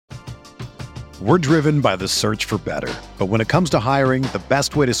We're driven by the search for better. But when it comes to hiring, the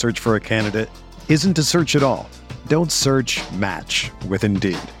best way to search for a candidate isn't to search at all. Don't search, match with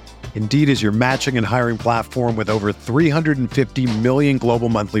Indeed. Indeed is your matching and hiring platform with over 350 million global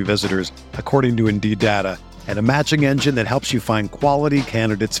monthly visitors, according to Indeed data, and a matching engine that helps you find quality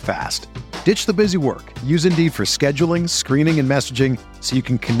candidates fast. Ditch the busy work. Use Indeed for scheduling, screening, and messaging so you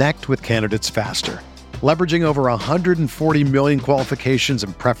can connect with candidates faster. Leveraging over 140 million qualifications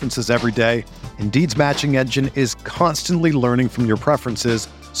and preferences every day, Indeed's matching engine is constantly learning from your preferences,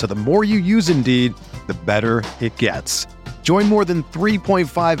 so the more you use Indeed, the better it gets. Join more than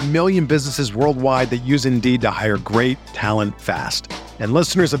 3.5 million businesses worldwide that use Indeed to hire great talent fast. And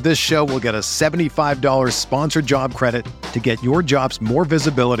listeners of this show will get a $75 sponsored job credit to get your jobs more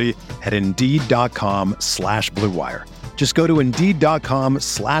visibility at Indeed.com/Blue Wire. Just go to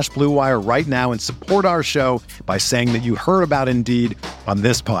Indeed.com/Blue Wire right now and support our show by saying that you heard about Indeed on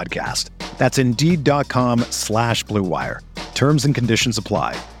this podcast. That's Indeed.com/Blue Wire. Terms and conditions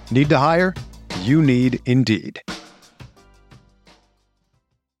apply. Need to hire? You need Indeed.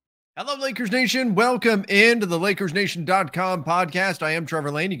 Hello, Lakers Nation. Welcome into the LakersNation.com podcast. I am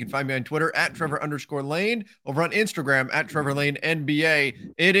Trevor Lane. You can find me on Twitter at Trevor_Lane, over on Instagram at Trevor Lane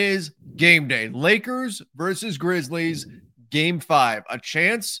NBA. It is game day. Lakers versus Grizzlies, game 5. A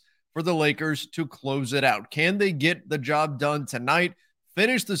chance for the Lakers to close it out. Can they get the job done tonight,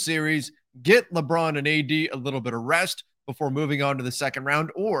 finish the series, get LeBron and AD a little bit of rest before moving on to the second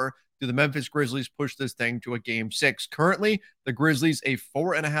round, or do the Memphis Grizzlies push this thing to a game 6? Currently, the Grizzlies a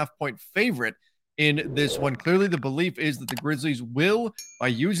 4.5-point favorite in this one. Clearly, the belief is that the Grizzlies will, by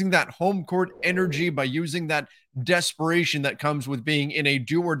using that home court energy, by using that desperation that comes with being in a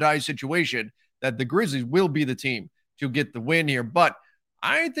do-or-die situation, that the Grizzlies will be the team to get the win here. But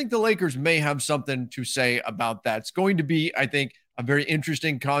I think the Lakers may have something to say about that. It's going to be, I think, a very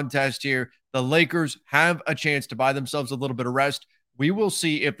interesting contest here. The Lakers have a chance to buy themselves a little bit of rest. We will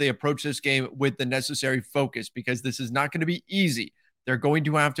see if they approach this game with the necessary focus, because this is not going to be easy. They're going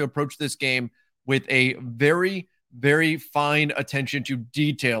to have to approach this game with a very, very fine attention to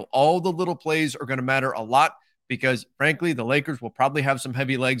detail. All the little plays are going to matter a lot because, frankly, the Lakers will probably have some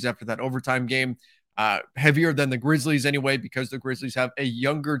heavy legs after that overtime game, heavier than the Grizzlies anyway, because the Grizzlies have a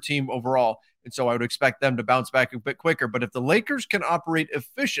younger team overall. And so I would expect them to bounce back a bit quicker. But if the Lakers can operate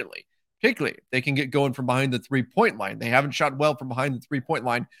efficiently, particularly if they can get going from behind the three-point line. They haven't shot well from behind the three-point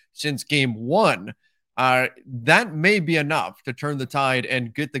line since game 1. That may be enough to turn the tide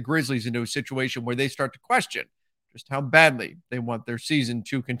and get the Grizzlies into a situation where they start to question just how badly they want their season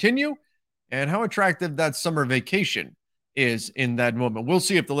to continue and how attractive that summer vacation is in that moment. We'll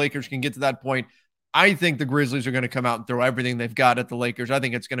see if the Lakers can get to that point. I think the Grizzlies are going to come out and throw everything they've got at the Lakers. I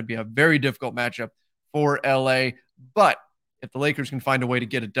think it's going to be a very difficult matchup for LA, but if the Lakers can find a way to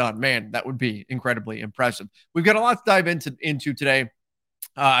get it done, man, that would be incredibly impressive. We've got a lot to dive into today.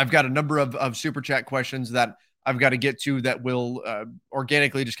 I've got a number of super chat questions that I've got to get to that will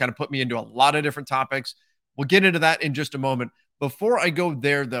organically just kind of put me into a lot of different topics. We'll get into that in just a moment. Before I go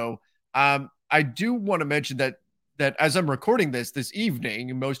there, though, I do want to mention that as I'm recording this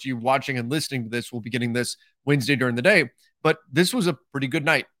evening, and most of you watching and listening to this will be getting this Wednesday during the day, but this was a pretty good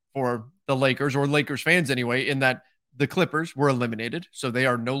night for the Lakers, or Lakers fans anyway, in that the Clippers were eliminated, so they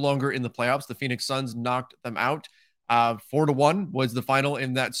are no longer in the playoffs. The Phoenix Suns knocked them out. 4-1 was the final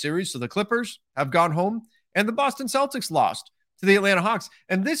in that series. So the Clippers have gone home, and the Boston Celtics lost to the Atlanta Hawks.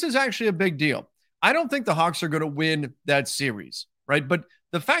 And this is actually a big deal. I don't think the Hawks are going to win that series, right? But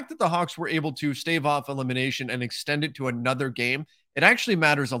the fact that the Hawks were able to stave off elimination and extend it to another game, it actually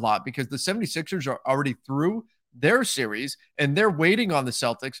matters a lot because the 76ers are already through their series and they're waiting on the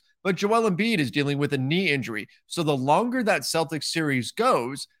Celtics, but Joel Embiid is dealing with a knee injury. So the longer that Celtics series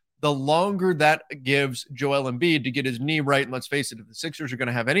goes, the longer that gives Joel Embiid to get his knee right. And let's face it, if the Sixers are going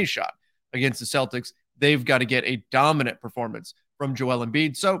to have any shot against the Celtics, they've got to get a dominant performance from Joel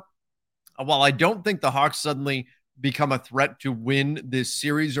Embiid. So while I don't think the Hawks suddenly become a threat to win this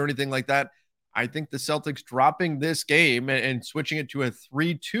series or anything like that, I think the Celtics dropping this game and switching it to a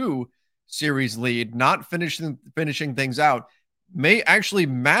 3-2 series lead, not finishing things out, may actually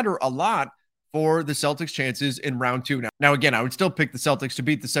matter a lot for the Celtics' chances in round 2. Now, again, I would still pick the Celtics to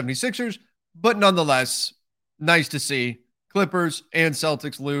beat the 76ers, but nonetheless, nice to see Clippers and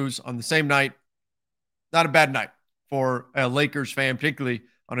Celtics lose on the same night. Not a bad night for a Lakers fan, particularly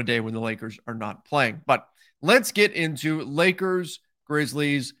on a day when the Lakers are not playing. But let's get into Lakers,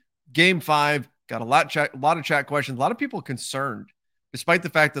 Grizzlies, Game 5. Got a lot of chat questions. A lot of people concerned, despite the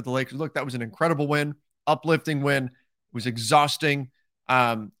fact that the Lakers, look, that was an incredible win, uplifting win. It was exhausting,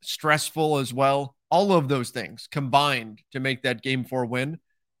 stressful as well. All of those things combined to make that Game 4 win.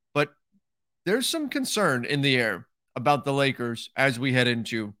 But there's some concern in the air about the Lakers as we head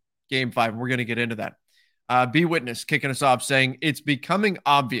into game 5. We're going to get into that. B Witness kicking us off saying it's becoming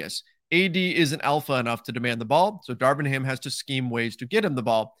obvious AD isn't alpha enough to demand the ball, so Darvin Ham has to scheme ways to get him the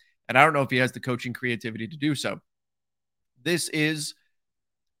ball, and I don't know if he has the coaching creativity to do so. This is,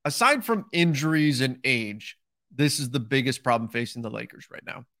 aside from injuries and age, this is the biggest problem facing the Lakers right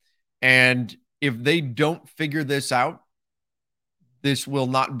now. And if they don't figure this out, this will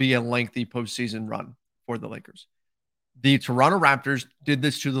not be a lengthy postseason run for the Lakers. The Toronto Raptors did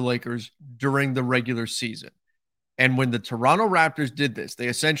this to the Lakers during the regular season. And when the Toronto Raptors did this, they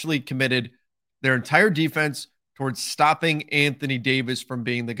essentially committed their entire defense towards stopping Anthony Davis from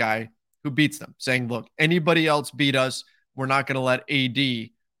being the guy who beats them, saying, look, anybody else beat us. We're not going to let AD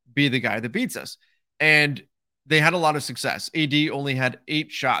be the guy that beats us. And they had a lot of success. AD only had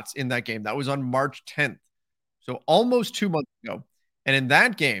 8 shots in that game. That was on March 10th. So almost 2 months ago. And in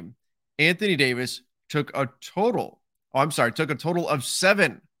that game, Anthony Davis took a total of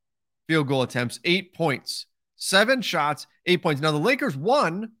 7 field goal attempts, 8 points, 7 shots, 8 points. Now the Lakers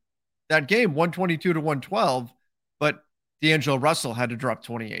won that game 122-112, but D'Angelo Russell had to drop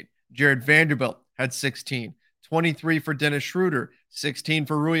 28. Jared Vanderbilt had 16, 23 for Dennis Schroeder, 16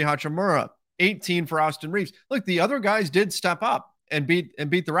 for Rui Hachimura, 18 for Austin Reeves. Look, the other guys did step up and beat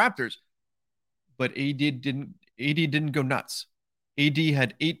the Raptors, but AD didn't go nuts. AD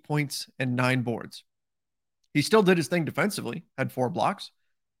had 8 points and 9 boards. He still did his thing defensively, had 4 blocks.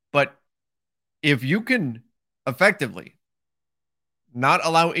 But if you can effectively not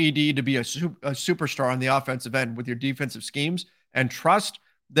allow AD to be a superstar on the offensive end with your defensive schemes and trust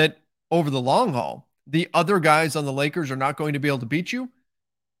that over the long haul, the other guys on the Lakers are not going to be able to beat you,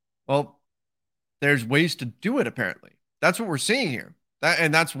 well, there's ways to do it, apparently. That's what we're seeing here.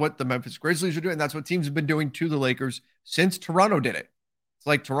 And that's what the Memphis Grizzlies are doing. That's what teams have been doing to the Lakers since Toronto did it. It's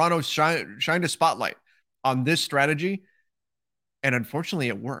like Toronto shined a spotlight on this strategy, and unfortunately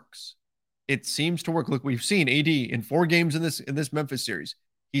it works. It seems to work. Look, we've seen AD in 4 games in this Memphis series.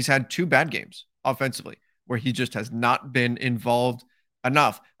 He's had 2 bad games offensively where he just has not been involved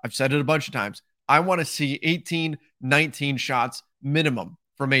enough. I've said it a bunch of times. I want to see 18, 19 shots minimum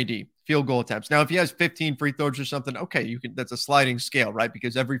from AD, field goal attempts. Now, if he has 15 free throws or something, okay, that's a sliding scale, right?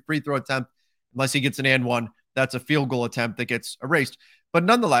 Because every free throw attempt, unless he gets an and one, that's a field goal attempt that gets erased. But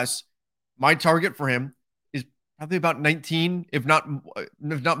nonetheless, my target for him is probably about 19, if not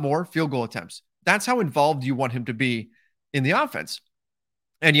more, field goal attempts. That's how involved you want him to be in the offense.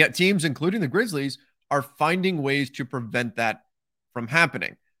 And yet teams, including the Grizzlies, are finding ways to prevent that from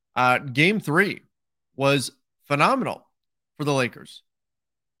happening. Game 3 was phenomenal for the Lakers.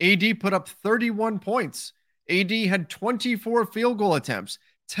 AD put up 31 points. AD had 24 field goal attempts,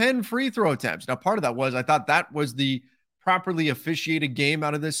 10 free throw attempts. Now, part of that was I thought that was the properly officiated game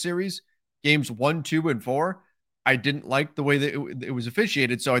out of this series. Games 1, 2, and 4. I didn't like the way that it was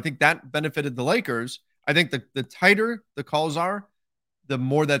officiated. So I think that benefited the Lakers. I think the tighter the calls are, the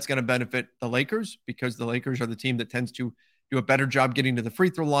more that's going to benefit the Lakers, because the Lakers are the team that tends to do a better job getting to the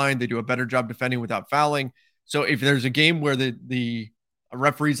free throw line. They do a better job defending without fouling. So if there's a game where the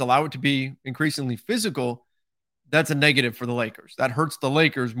referees allow it to be increasingly physical, that's a negative for the Lakers. That hurts the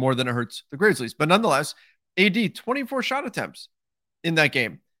Lakers more than it hurts the Grizzlies. But nonetheless, AD, 24 shot attempts in that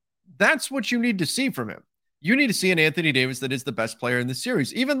game. That's what you need to see from him. You need to see an Anthony Davis that is the best player in the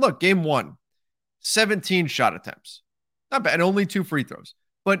series. Even look, game 1, 17 shot attempts. Not bad, only 2 free throws.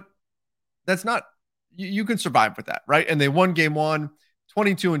 But that's not, you can survive with that, right? And they won game 1,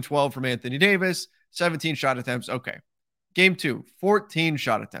 22 and 12 from Anthony Davis, 17 shot attempts. Okay. Game 2, 14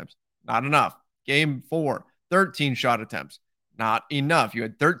 shot attempts. Not enough. Game 4, 13 shot attempts. Not enough. You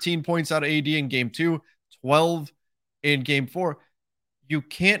had 13 points out of AD in game 2, 12 in game 4. You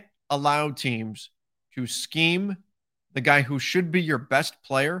can't allow teams to scheme the guy who should be your best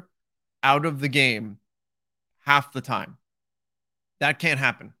player out of the game half the time. That can't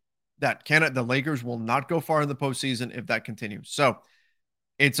happen. The Lakers will not go far in the postseason if that continues. So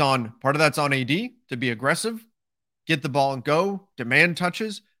part of that's on AD to be aggressive, get the ball and go, demand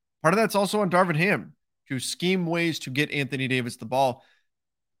touches. Part of that's also on Darvin Ham to scheme ways to get Anthony Davis the ball.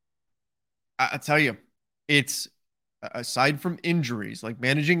 I tell you, it's aside from injuries, like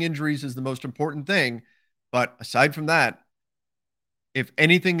managing injuries is the most important thing. But aside from that, if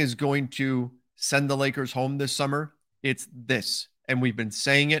anything is going to send the Lakers home this summer, it's this. And we've been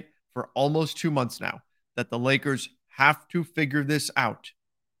saying it for almost 2 months now, that the Lakers have to figure this out.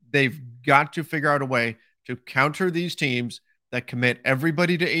 They've got to figure out a way to counter these teams that commit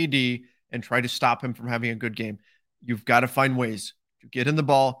everybody to AD and try to stop him from having a good game. You've got to find ways to get in the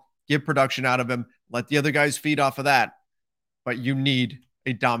ball, get production out of him, let the other guys feed off of that. But you need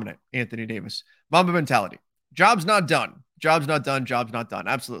a dominant Anthony Davis. Mamba mentality. Job's not done. Job's not done. Job's not done.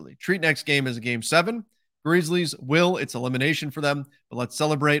 Absolutely. Treat next game as a game 7. Grizzlies will. It's elimination for them, but let's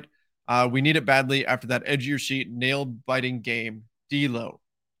celebrate. We need it badly after that edge of your seat, nail-biting game. D'Lo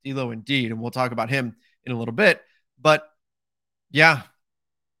indeed, and we'll talk about him in a little bit. But yeah,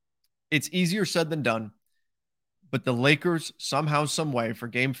 it's easier said than done. But the Lakers, somehow, some way, for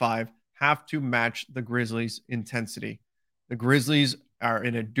game 5, have to match the Grizzlies' intensity. The Grizzlies are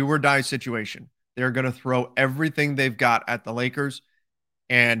in a do-or-die situation. They're going to throw everything they've got at the Lakers.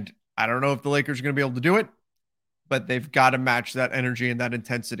 And I don't know if the Lakers are going to be able to do it, but they've got to match that energy and that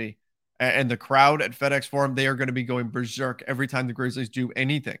intensity. And the crowd at FedEx Forum, they are going to be going berserk every time the Grizzlies do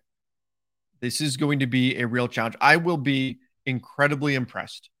anything. This is going to be a real challenge. I will be incredibly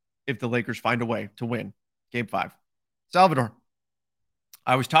impressed if the Lakers find a way to win game 5. Salvador,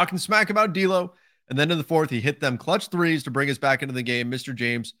 I was talking smack about D'Lo, and then in the 4th, he hit them clutch threes to bring us back into the game. Mr.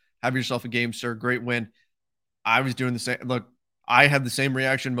 James, have yourself a game, sir. Great win. I was doing the same. Look, I had the same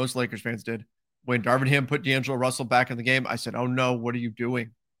reaction most Lakers fans did. When Darvin Ham put D'Angelo Russell back in the game, I said, oh no, what are you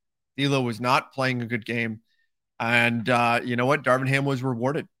doing? D'Lo was not playing a good game. And you know what? Darvin Ham was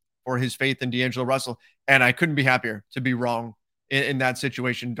rewarded for his faith in D'Angelo Russell. And I couldn't be happier to be wrong in that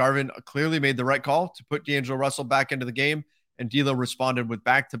situation. Darvin clearly made the right call to put D'Angelo Russell back into the game. And D'Lo responded with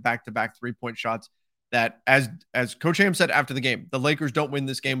back-to-back three-point shots that, as Coach Ham said after the game, the Lakers don't win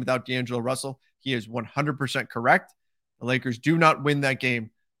this game without D'Angelo Russell. He is 100% correct. The Lakers do not win that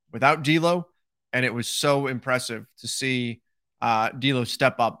game without D'Lo. And it was so impressive to see D'Lo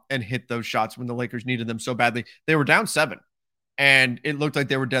step up and hit those shots when the Lakers needed them so badly. They were down 7, and it looked like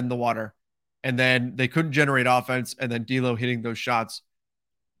they were dead in the water. And then they couldn't generate offense, and then D'Lo hitting those shots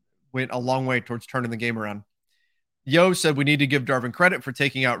went a long way towards turning the game around. Yo said we need to give Darvin credit for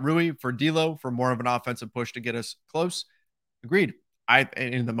taking out Rui for D'Lo for more of an offensive push to get us close. Agreed.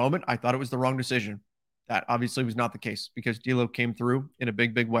 In the moment, I thought it was the wrong decision. That obviously was not the case because D'Lo came through in a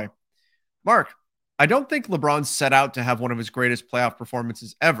big way. Mark, I don't think LeBron set out to have one of his greatest playoff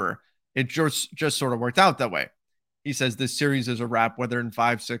performances ever. It just sort of worked out that way. He says this series is a wrap, whether in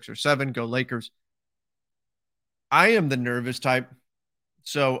 5, 6, or 7. Go Lakers. I am the nervous type,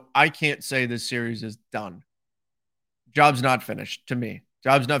 so I can't say this series is done. Job's not finished to me.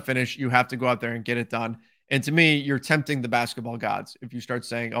 Job's not finished. You have to go out there and get it done. And to me, you're tempting the basketball gods if you start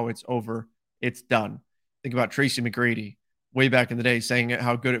saying, oh, it's over, it's done. Think about Tracy McGrady way back in the day saying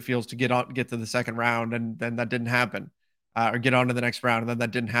how good it feels to get to the second round, and then that didn't happen, or get on to the next round, and then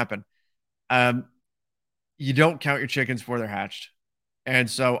that didn't happen. You don't count your chickens before they're hatched. And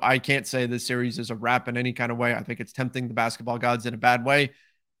so I can't say this series is a wrap in any kind of way. I think it's tempting the basketball gods in a bad way.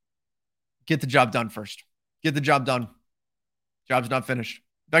 Get the job done first. Get the job done. Job's not finished.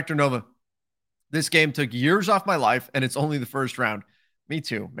 Vector Nova. This game took years off my life, and it's only the first round. Me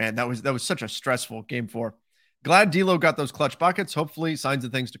too, man. That was such a stressful game 4. Glad D'Lo got those clutch buckets. Hopefully, signs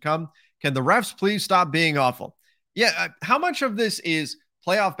of things to come. Can the refs please stop being awful? Yeah, how much of this is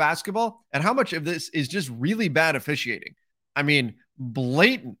playoff basketball, and how much of this is just really bad officiating? I mean,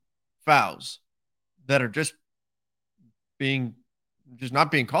 blatant fouls that are just not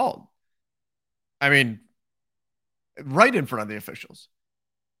being called. I mean, right in front of the officials.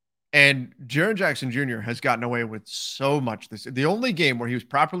 And Jaren Jackson Jr. has gotten away with so much this. The only game where he was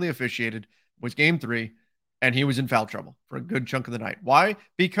properly officiated was game 3, and he was in foul trouble for a good chunk of the night. Why?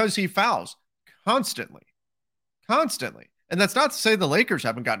 Because he fouls constantly. And that's not to say the Lakers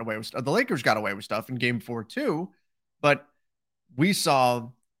haven't gotten away with stuff. The Lakers got away with stuff in game 4 too, but we saw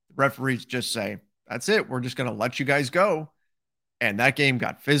referees just say, that's it. We're just going to let you guys go. And that game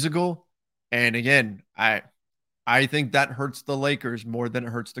got physical. And again, I think that hurts the Lakers more than it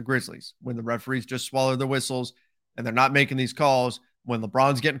hurts the Grizzlies when the referees just swallow the whistles and they're not making these calls. When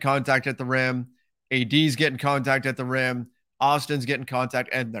LeBron's getting contact at the rim, AD's getting contact at the rim, Austin's getting contact,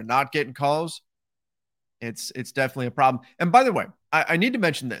 and they're not getting calls, it's definitely a problem. And by the way, I need to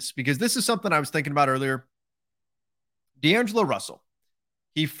mention this because this is something I was thinking about earlier. D'Angelo Russell,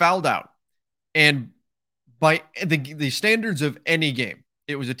 he fouled out. And by the standards of any game,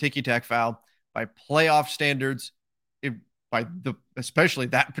 it was a ticky-tack foul. By playoff standards, especially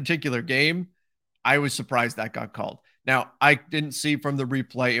that particular game, I was surprised that got called. Now, I didn't see from the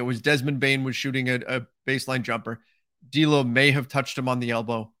replay. It was Desmond Bane was shooting a baseline jumper. D'Lo may have touched him on the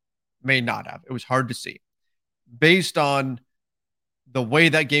elbow, may not have. It was hard to see. Based on the way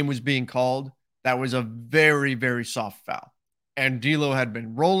that game was being called, that was a very, very soft foul. And D'Lo had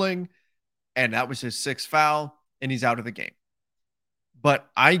been rolling, and that was his 6th foul, and he's out of the game. But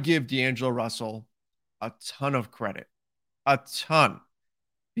I give D'Angelo Russell a ton of credit,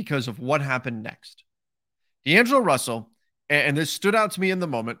 because of what happened next. D'Angelo Russell and this stood out to me in the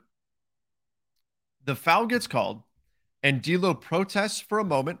moment. The foul gets called, and D'Lo protests for a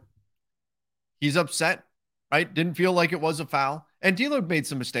moment. He's upset, right? Didn't feel like it was a foul. And D'Lo made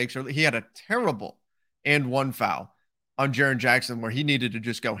some mistakes early. He had a terrible and one foul on Jaren Jackson where he needed to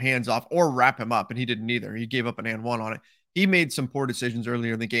just go hands off or wrap him up, and he didn't either. He gave up an and one on it. He made some poor decisions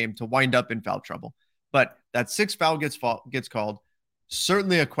earlier in the game to wind up in foul trouble. But that sixth foul gets called.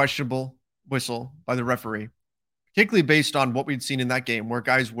 Certainly a questionable whistle by the referee, particularly based on what we'd seen in that game where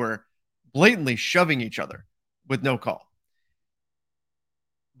guys were blatantly shoving each other with no call.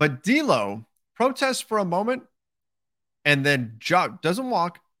 But D'Lo protests for a moment and then doesn't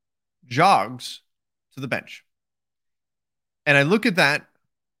walk, jogs to the bench. And I look at that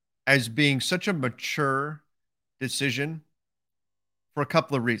as being such a mature decision for a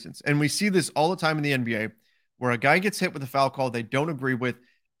couple of reasons. And we see this all the time in the NBA where a guy gets hit with a foul call they don't agree with,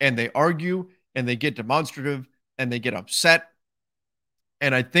 and they argue and they get demonstrative and they get upset.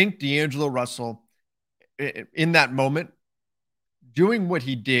 And I think D'Angelo Russell, in that moment, doing what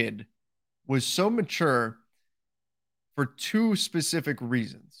he did was so mature for two specific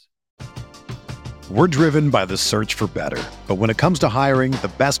reasons. We're driven by the search for better. But when it comes to hiring,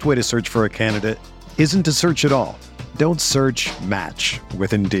 the best way to search for a candidate isn't to search at all. Don't search, match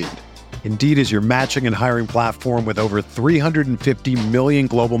with Indeed. Indeed is your matching and hiring platform with over 350 million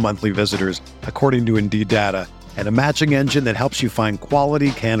global monthly visitors, according to Indeed data, and a matching engine that helps you find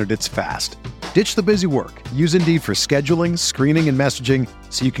quality candidates fast. Ditch the busy work. Use Indeed for scheduling, screening, and messaging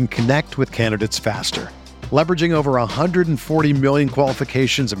so you can connect with candidates faster. Leveraging over 140 million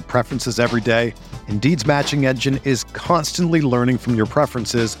qualifications and preferences every day, Indeed's matching engine is constantly learning from your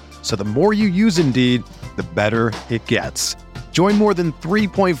preferences, so the more you use Indeed, the better it gets. Join more than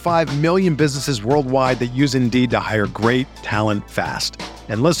 3.5 million businesses worldwide that use Indeed to hire great talent fast.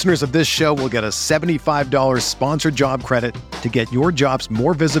 And listeners of this show will get a $75 sponsored job credit to get your jobs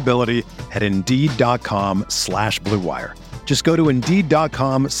more visibility at Indeed.com/Blue Wire. Just go to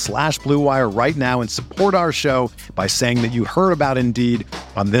Indeed.com/Blue Wire right now and support our show by saying that you heard about Indeed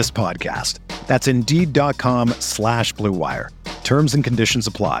on this podcast. That's Indeed.com/Blue Wire. Terms and conditions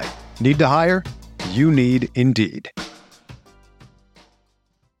apply. Need to hire? You need Indeed.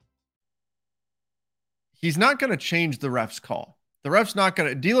 He's not going to change the ref's call. The ref's not going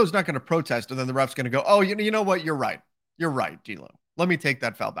to, D'Lo's not going to protest, and then the ref's going to go, oh, you know what? You're right. You're right, D'Lo. Let me take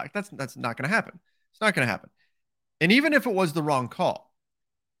that foul back. That's not going to happen. It's not going to happen. And even if it was the wrong call,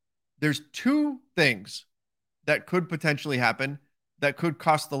 there's two things that could potentially happen that could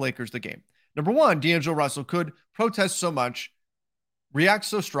cost the Lakers the game. Number one, D'Angelo Russell could protest so much, react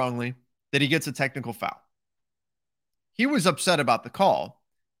so strongly that he gets a technical foul. He was upset about the call.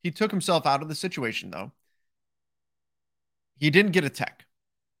 He took himself out of the situation, though. He didn't get a tech,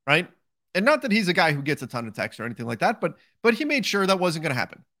 right? And not that he's a guy who gets a ton of techs or anything like that, but he made sure that wasn't going to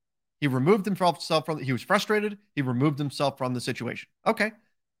happen. He removed himself from, he was frustrated. He removed himself from the situation. Okay.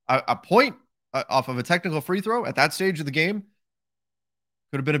 A point off of a technical free throw at that stage of the game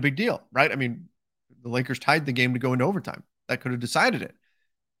could have been a big deal, right? I mean, the Lakers tied the game to go into overtime. That could have decided it.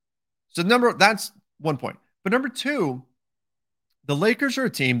 So that's 1 point. But number two, the Lakers are a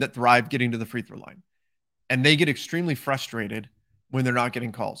team that thrive getting to the free throw line, and they get extremely frustrated when they're not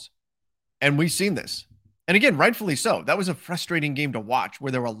getting calls. And we've seen this. And again, rightfully so. That was a frustrating game to watch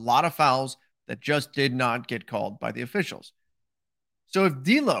where there were a lot of fouls that just did not get called by the officials. So if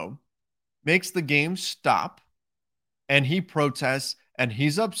D'Lo makes the game stop and he protests and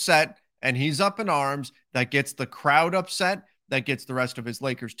he's upset and he's up in arms, that gets the crowd upset, that gets the rest of his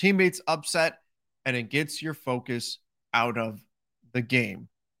Lakers teammates upset, and it gets your focus out of the game.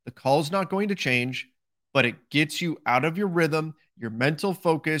 The call's not going to change, but it gets you out of your rhythm. Your mental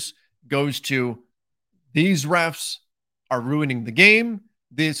focus goes to, these refs are ruining the game.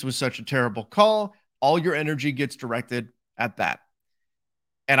 This was such a terrible call. All your energy gets directed at that.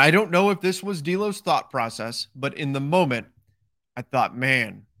 And I don't know if this was D'Lo's thought process, but in the moment, I thought,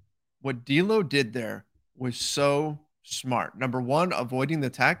 man, what D'Lo did there was so smart. Number one, avoiding the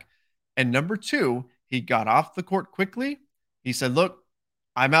tech. And number two, he got off the court quickly. He said, look,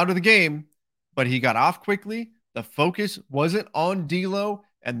 I'm out of the game, but he got off quickly. The focus wasn't on D'Lo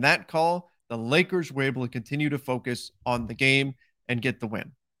and that call. The Lakers were able to continue to focus on the game and get the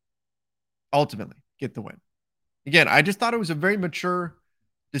win. Ultimately, get the win. Again, I just thought it was a very mature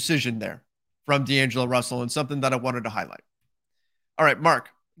decision there from D'Angelo Russell and something that I wanted to highlight. All right, Mark,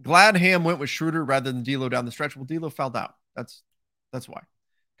 glad Ham went with Schroeder rather than D'Lo down the stretch. Well, D'Lo fouled out. That's why.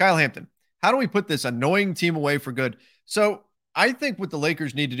 Kyle Hampton, how do we put this annoying team away for good? So I think what the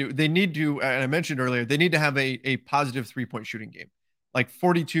Lakers need to do, they need to, and I mentioned earlier, they need to have a positive 3-point shooting game, like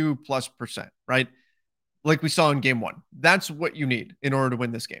 42+%, right? like we saw in game one. That's what you need in order to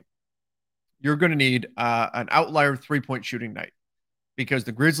win this game. You're going to need an outlier 3-point shooting night, because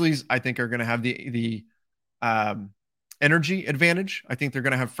the Grizzlies, I think, are going to have the energy advantage. I think they're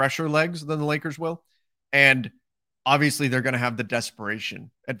going to have fresher legs than the Lakers will. And obviously they're going to have the desperation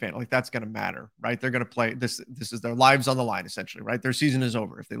advantage. Like, that's going to matter, right? They're going to play this. This is their lives on the line, essentially, right? Their season is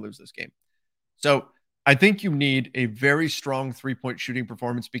over if they lose this game. So I think you need a very strong 3-point shooting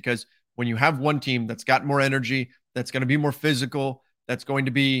performance, because when you have one team that's got more energy, that's going to be more physical, that's going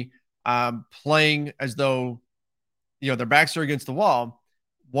to be playing as though, their backs are against the wall,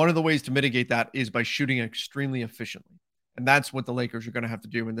 one of the ways to mitigate that is by shooting extremely efficiently. And that's what the Lakers are going to have to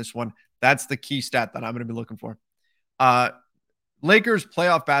do in this one. That's the key stat that I'm going to be looking for. Lakers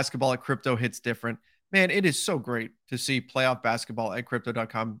playoff basketball at crypto hits different. Man, it is so great to see playoff basketball at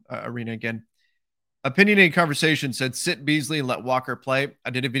crypto.com arena again. Opinionated Conversation said, sit Beasley and let Walker play.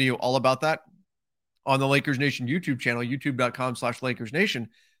 I did a video all about that on the Lakers Nation YouTube channel, youtube.com/LakersNation.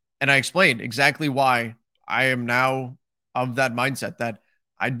 And I explained exactly why I am now of that mindset that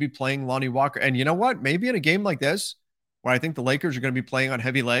I'd be playing Lonnie Walker. And you know what? Maybe in a game like this, where I think the Lakers are going to be playing on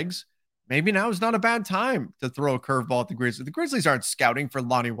heavy legs, maybe now is not a bad time to throw a curveball at the Grizzlies. The Grizzlies aren't scouting for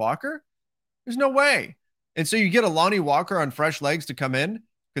Lonnie Walker. There's no way. And so you get a Lonnie Walker on fresh legs to come in.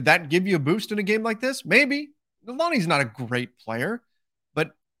 Could that give you a boost in a game like this? Maybe. Lonnie's not a great player,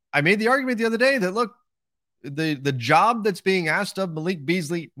 but I made the argument the other day that, look, the job that's being asked of Malik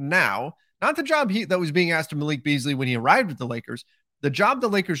Beasley now, not the job that was being asked of Malik Beasley when he arrived at the Lakers, the job the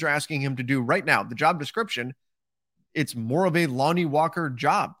Lakers are asking him to do right now, the job description, it's more of a Lonnie Walker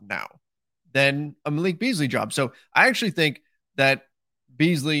job now than a Malik Beasley job. So I actually think that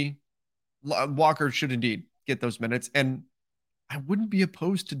Walker should indeed get those minutes, and I wouldn't be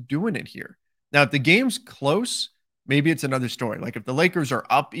opposed to doing it here. Now, if the game's close, maybe it's another story. Like if the Lakers are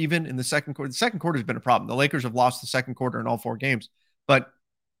up even in the second quarter has been a problem. The Lakers have lost the second quarter in all 4 games. But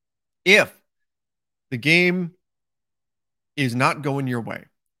if the game is not going your way,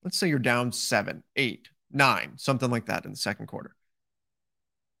 let's say you're down 7, 8, 9, something like that in the second quarter,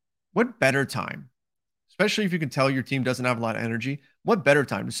 what better time, especially if you can tell your team doesn't have a lot of energy, what better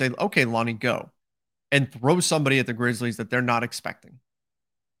time to say, okay, Lonnie, go, and throw somebody at the Grizzlies that they're not expecting?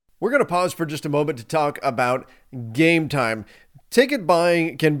 We're going to pause for just a moment to talk about Game Time. Ticket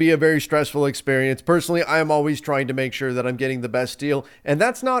buying can be a very stressful experience. Personally, I am always trying to make sure that I'm getting the best deal, and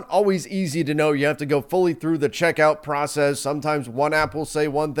that's not always easy to know. You have to go fully through the checkout process. Sometimes one app will say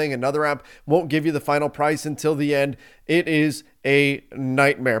one thing, another app won't give you the final price until the end. It is a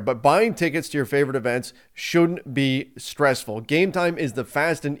nightmare, but buying tickets to your favorite events shouldn't be stressful. Game Time is the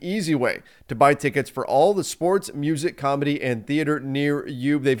fast and easy way to buy tickets for all the sports, music, comedy, and theater near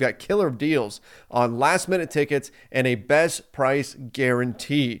you. They've got killer deals on last-minute tickets and a best price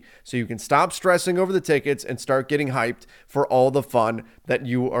guarantee, so you can stop stressing over the tickets and start getting hyped for all the fun that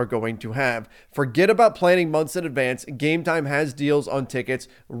you are going to have. Forget about planning months in advance. Game Time has deals on tickets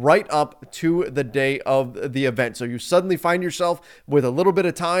right up to the day of the event, so you suddenly find yourself with a little bit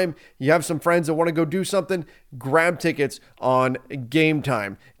of time, you have some friends that want to go do something, grab tickets on Game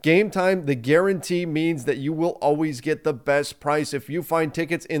Time. Game Time, the guarantee means that you will always get the best price. If you find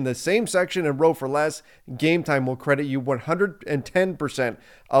tickets in the same section and row for less, Game Time will credit you 110%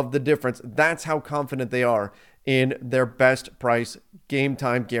 of the difference. That's how confident they are in their best price Game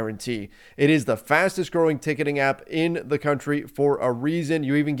Time guarantee. It is the fastest growing ticketing app in the country for a reason.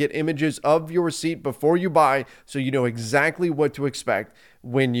 You even get images of your seat before you buy, so you know exactly what to expect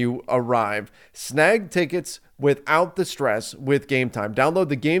when you arrive. Snag tickets without the stress with Game Time. Download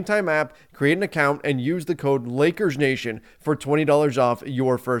the Game Time app, create an account, and use the code LakersNation for $20 off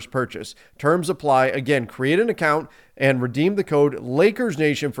your first purchase. Terms apply. Again, create an account and redeem the code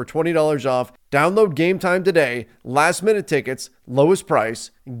LakersNation for $20 off. Download Game Time today. Last minute tickets, lowest price,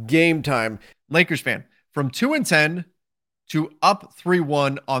 Game Time. Lakers fan, from 2-10 to up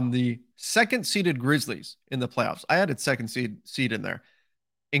 3-1 on the second seeded Grizzlies in the playoffs. I added second seed in there.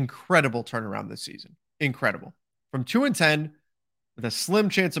 Incredible turnaround this season. Incredible. From 2-10 with a slim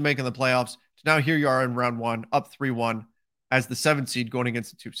chance of making the playoffs to now here you are in round 1, up 3-1 as the 7th seed going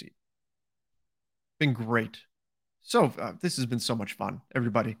against the 2 seed. Been great. So this has been so much fun,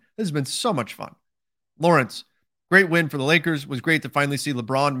 everybody. This has been so much fun. Lawrence, great win for the Lakers. Was great to finally see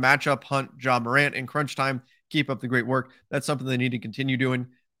LeBron matchup hunt Ja Morant in crunch time. Keep up the great work. That's something they need to continue doing.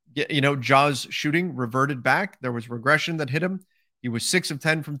 Ja's shooting reverted back. There was regression that hit him. He was 6 of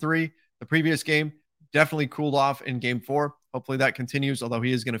 10 from 3 the previous game. Definitely cooled off in game 4. Hopefully that continues, although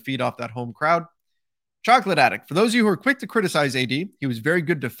he is going to feed off that home crowd. Chocolate Addict. For those of you who are quick to criticize AD, he was very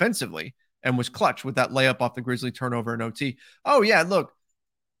good defensively and was clutch with that layup off the Grizzly turnover in OT. Oh, yeah, look,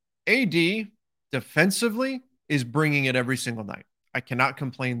 AD defensively is bringing it every single night. I cannot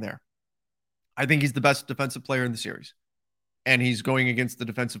complain there. I think he's the best defensive player in the series. And he's going against the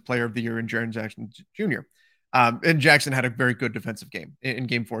defensive player of the year in Jaren Jackson Jr. And Jackson had a very good defensive game in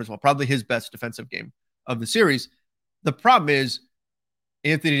game 4 as well. Probably his best defensive game of the series. The problem is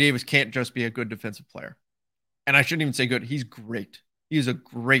Anthony Davis can't just be a good defensive player. And I shouldn't even say good. He's great. He's a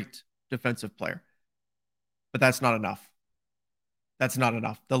great defensive player. But that's not enough. That's not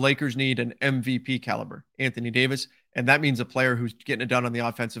enough. The Lakers need an MVP caliber Anthony Davis, and that means a player who's getting it done on the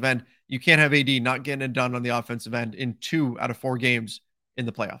offensive end. You can't have AD not getting it done on the offensive end in 2 out of 4 games in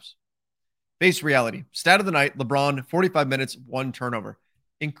the playoffs. Face reality. Stat of the night, LeBron, 45 minutes, 1 turnover.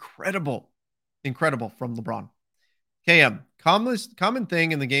 Incredible from LeBron. KM, common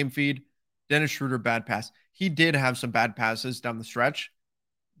thing in the game feed, Dennis Schroeder bad pass. He did have some bad passes down the stretch.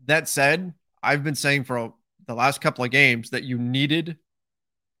 That said, I've been saying for the last couple of games that you needed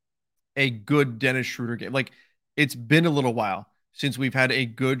a good Dennis Schroeder game. Like, it's been a little while since we've had a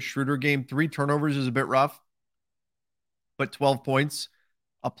good Schroeder game. 3 turnovers is a bit rough, but 12 points,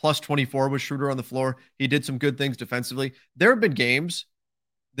 a plus 24 with Schroeder on the floor. He did some good things defensively. There have been games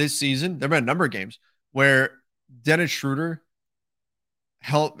this season, there have been a number of games where Dennis Schroeder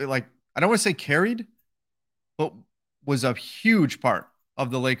helped, like, I don't want to say carried, but was a huge part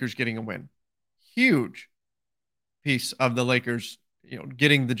of the Lakers getting a win. Huge piece of the Lakers,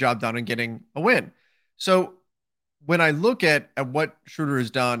 getting the job done and getting a win. So when I look at what Schroeder has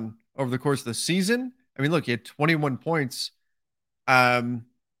done over the course of the season, I mean, look, he had 21 points in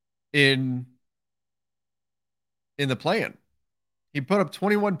the play-in. He put up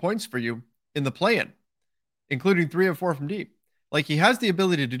 21 points for you in the play-in, including 3 of 4 from deep. Like, he has the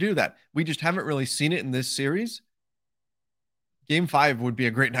ability to do that. We just haven't really seen it in this series. Game 5 would be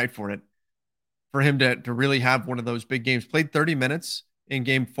a great night for it. For him to really have one of those big games. Played 30 minutes in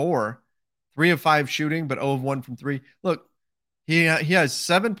game 4, 3 of 5 shooting, but 0 of 1 from 3. Look, he has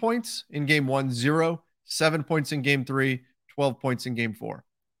 7 points in game 1, 0, 7 points in game 3, 12 points in game 4.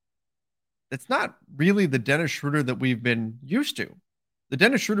 That's not really the Dennis Schroeder that we've been used to. The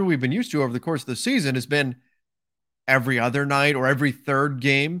Dennis Schroeder we've been used to over the course of the season has been every other night or every third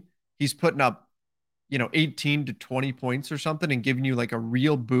game. He's putting up, 18 to 20 points or something and giving you like a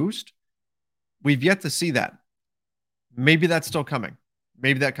real boost. We've yet to see that. Maybe that's still coming.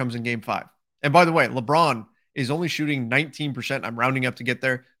 Maybe that comes in game 5. And by the way, LeBron is only shooting 19%. I'm rounding up to get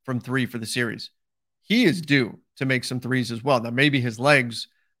there from 3 for the series. He is due to make some threes as well. Now, maybe his legs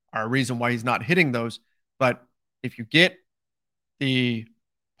are a reason why he's not hitting those. But if you get the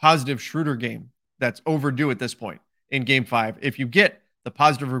positive Schroeder game that's overdue at this point in game 5, if you get the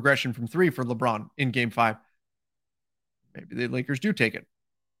positive regression from 3 for LeBron in game 5, maybe the Lakers do take it.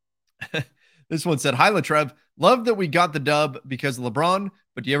 This one said, hi, Latrev. Love that we got the dub because of LeBron,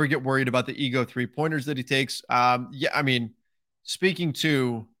 but do you ever get worried about the ego 3-pointers that he takes? Yeah, I mean, speaking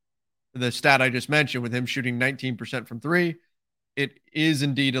to the stat I just mentioned with him shooting 19% from 3, it is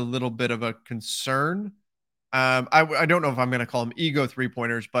indeed a little bit of a concern. I don't know if I'm going to call them ego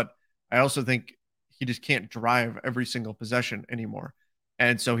 3-pointers, but I also think he just can't drive every single possession anymore.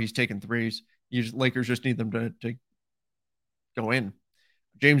 And so he's taking threes. Lakers just need them to go in.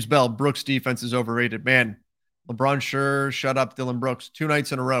 James Bell, Brooks defense is overrated. Man, LeBron sure shut up Dylan Brooks 2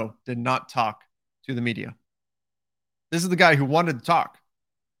 nights in a row. Did not talk to the media. This is the guy who wanted to talk.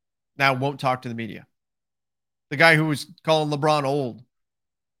 Now won't talk to the media. The guy who was calling LeBron old,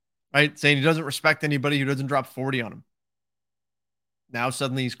 right? Saying he doesn't respect anybody who doesn't drop 40 on him. Now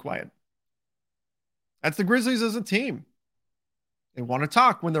suddenly he's quiet. That's the Grizzlies as a team. They want to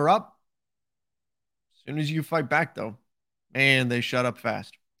talk when they're up. As soon as you fight back, though, man, they shut up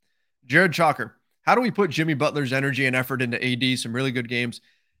fast. Jared Chalker, how do we put Jimmy Butler's energy and effort into AD? Some really good games.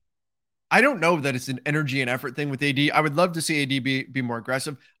 I don't know that it's an energy and effort thing with AD. I would love to see AD be more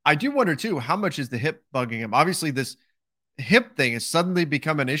aggressive. I do wonder, too, how much is the hip bugging him? Obviously, this hip thing has suddenly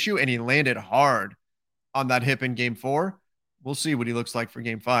become an issue, and he landed hard on that hip in game 4. We'll see what he looks like for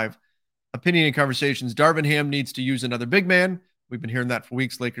game 5. Opinion and conversations. Darvin Ham needs to use another big man. We've been hearing that for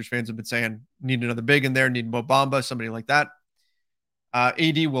weeks. Lakers fans have been saying, need another big in there, need Mo Bamba, somebody like that.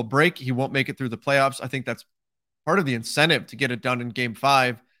 AD will break. He won't make it through the playoffs. I think that's part of the incentive to get it done in game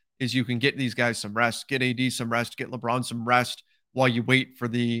 5 is you can get these guys some rest, get AD some rest, get LeBron some rest while you wait for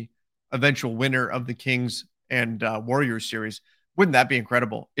the eventual winner of the Kings and Warriors series. Wouldn't that be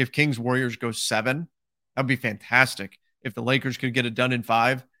incredible? If Kings Warriors go 7, that'd be fantastic. If the Lakers could get it done in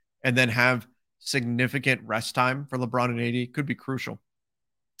 5 and then have significant rest time for LeBron and AD, could be crucial.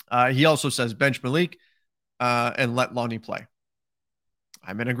 He also says bench Malik and let Lonnie play.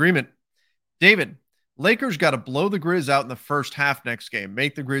 I'm in agreement. David, Lakers got to blow the Grizz out in the first half next game.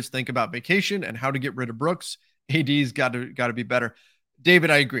 Make the Grizz think about vacation and how to get rid of Brooks. AD's got to be better.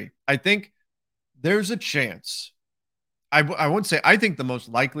 David, I agree. I think there's a chance. I won't say, I think the most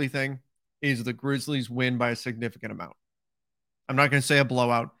likely thing is the Grizzlies win by a significant amount. I'm not going to say a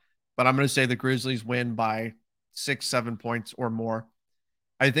blowout, but I'm going to say the Grizzlies win by 6-7 points or more.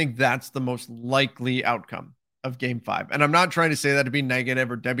 I think that's the most likely outcome of game 5. And I'm not trying to say that to be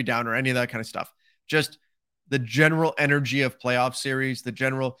negative or Debbie Down or any of that kind of stuff. Just the general energy of playoff series, the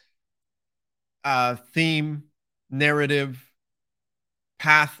general theme, narrative,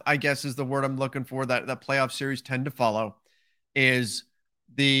 path, I guess is the word I'm looking for, that playoff series tend to follow, is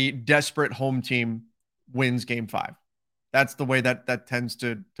the desperate home team wins game 5. That's the way that tends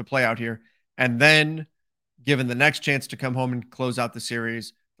to play out here. And then given the next chance to come home and close out the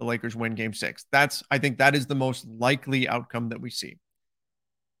series, the Lakers win game 6. I think that is the most likely outcome that we see.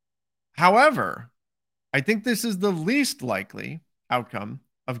 However, I think this is the least likely outcome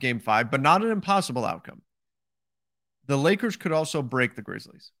of game 5, but not an impossible outcome. The Lakers could also break the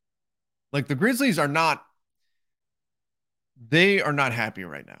Grizzlies. Like, the Grizzlies are not happy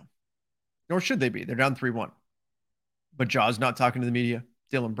right now. Nor should they be. They're down 3-1. But Jaw's not talking to the media.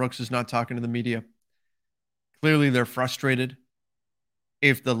 Dylan Brooks is not talking to the media. Clearly, they're frustrated.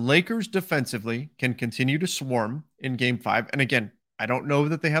 If the Lakers defensively can continue to swarm in game 5, and again, I don't know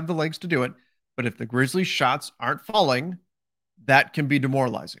that they have the legs to do it, but if the Grizzlies shots aren't falling, that can be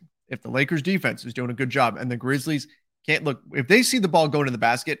demoralizing. If the Lakers defense is doing a good job and the Grizzlies can't look, if they see the ball going to the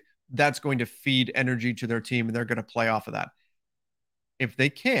basket, that's going to feed energy to their team and they're going to play off of that. If they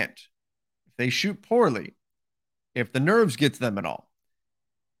can't, if they shoot poorly, if the nerves get to them at all,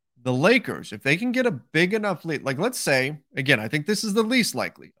 the Lakers, if they can get a big enough lead, like let's say, again, I think this is the least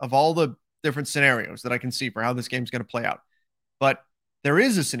likely of all the different scenarios that I can see for how this game's going to play out. But there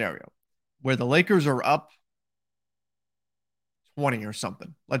is a scenario where the Lakers are up 20 or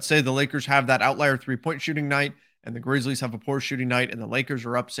something. Let's say the Lakers have that outlier 3-point shooting night and the Grizzlies have a poor shooting night and the Lakers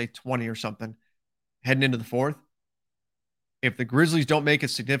are up, say, 20 or something heading into the fourth. If the Grizzlies don't make a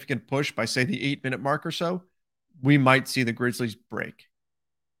significant push by, say, the 8-minute mark or so, we might see the Grizzlies break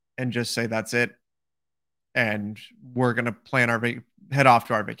and just say that's it. And we're going to plan head off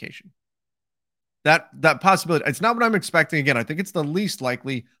to our vacation. That possibility, it's not what I'm expecting. Again, I think it's the least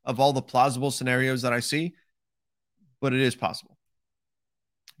likely of all the plausible scenarios that I see, but it is possible.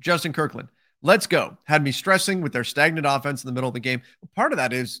 Justin Kirkland, let's go. Had me stressing with their stagnant offense in the middle of the game. Part of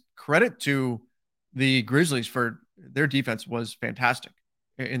that is credit to the Grizzlies for their defense was fantastic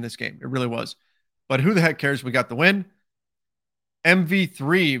in this game. It really was. But who the heck cares? We got the win. MV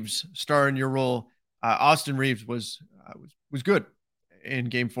Reeves, star in your role. Austin Reeves was good in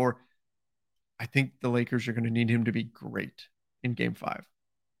game 4. I think the Lakers are going to need him to be great in game 5.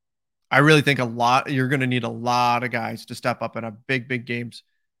 I really think you're going to need a lot of guys to step up in a big games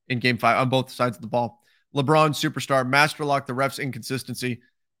in game 5 on both sides of the ball. LeBron, superstar, master lock the refs' inconsistency.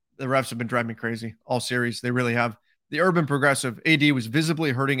 The refs have been driving me crazy all series. They really have. The urban progressive, AD was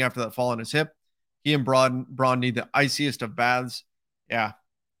visibly hurting after that fall on his hip. He and Braun need the iciest of baths. Yeah,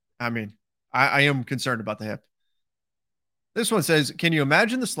 I mean, I am concerned about the hip. This one says, can you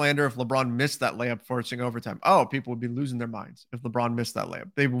imagine the slander if LeBron missed that layup forcing overtime? Oh, people would be losing their minds if LeBron missed that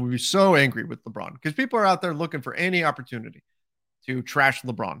layup. They would be so angry with LeBron because people are out there looking for any opportunity to trash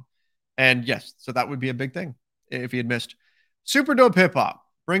LeBron. And yes, so that would be a big thing if he had missed. Super dope hip hop.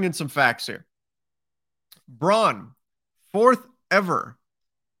 Bringing some facts here. Braun, fourth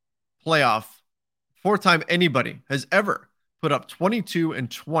time anybody has ever put up 22 and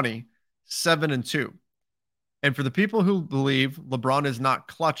 20, 7 and 2. And for the people who believe LeBron is not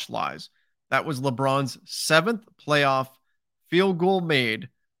clutch lies, that was LeBron's 7th playoff field goal made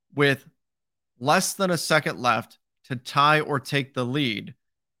with less than a second left to tie or take the lead.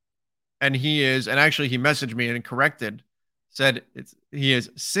 And actually he messaged me and corrected, said he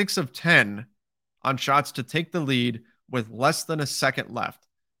is 6 of 10 on shots to take the lead with less than a second left.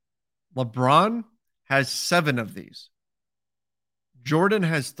 LeBron has 7 of these. Jordan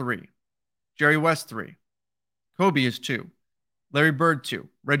has 3. Jerry West 3. Kobe is 2. Larry Bird 2.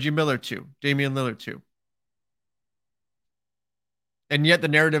 Reggie Miller 2. Damian Lillard 2. And yet the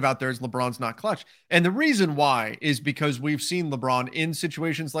narrative out there is LeBron's not clutch. And the reason why is because we've seen LeBron in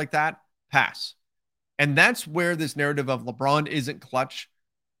situations like that pass. And that's where this narrative of LeBron isn't clutch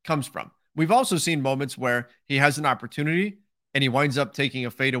comes from. We've also seen moments where he has an opportunity and he winds up taking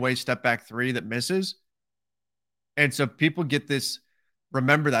a fadeaway step back 3 that misses. And so people get this,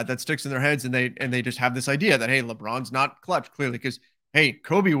 remember that sticks in their heads, and they just have this idea that, hey, LeBron's not clutch, clearly, because, hey,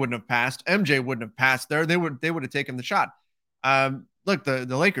 Kobe wouldn't have passed, MJ wouldn't have passed there, they would have taken the shot. Look, the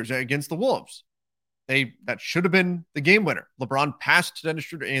Lakers against the Wolves, that should have been the game winner. LeBron passed to Dennis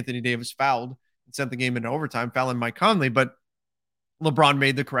Schroeder. Anthony Davis fouled and sent the game into overtime, fouling Mike Conley, but LeBron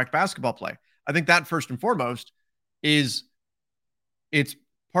made the correct basketball play. I think that first and foremost is it's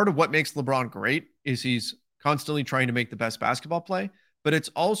part of what makes LeBron great is he's constantly trying to make the best basketball play, but it's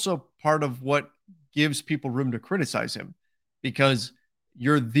also part of what gives people room to criticize him because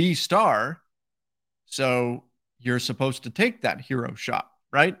you're the star. So you're supposed to take that hero shot,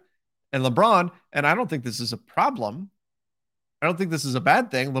 right? And LeBron, and I don't think this is a problem. I don't think this is a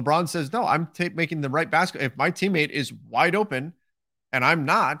bad thing. LeBron says, no, I'm making the right basket. If my teammate is wide open and I'm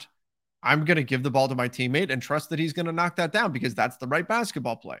not, I'm going to give the ball to my teammate and trust that he's going to knock that down because that's the right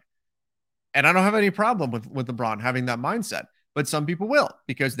basketball play. And I don't have any problem with LeBron having that mindset, but some people will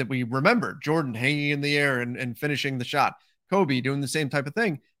because that we remember Jordan hanging in the air and finishing the shot, Kobe doing the same type of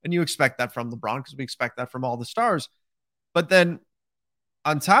thing. And you expect that from LeBron because we expect that from all the stars. But then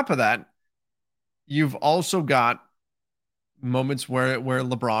on top of that, you've also got moments where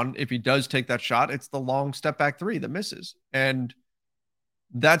LeBron, if he does take that shot, it's the long step back three that misses. And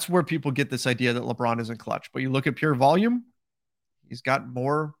that's where people get this idea that LeBron isn't clutch. But you look at pure volume, he's got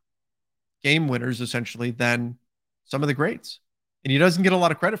more game winners essentially than some of the greats. And he doesn't get a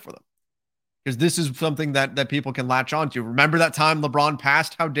lot of credit for them because this is something that people can latch onto. Remember that time LeBron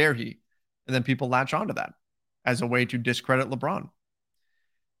passed? How dare he? And then people latch onto that as a way to discredit LeBron.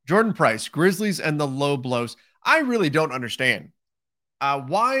 Jordan Price, Grizzlies and the low blows. I really don't understand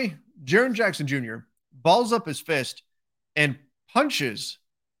why Jaren Jackson Jr. balls up his fist and punches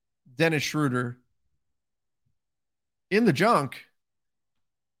Dennis Schroeder in the junk.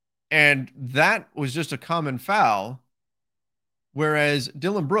 And that was just a common foul. Whereas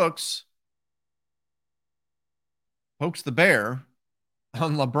Dylan Brooks pokes the bear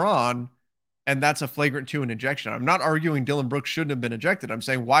on LeBron, and that's a flagrant 2 and ejection. I'm not arguing Dylan Brooks shouldn't have been ejected. I'm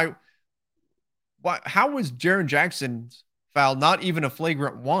saying how was Jaren Jackson's foul not even a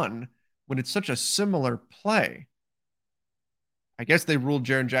flagrant 1 when it's such a similar play? I guess they ruled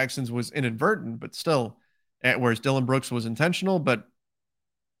Jaren Jackson's was inadvertent, but still, whereas Dylan Brooks was intentional, but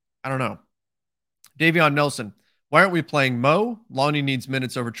I don't know. Davion Nelson, why aren't we playing Mo? Lonnie needs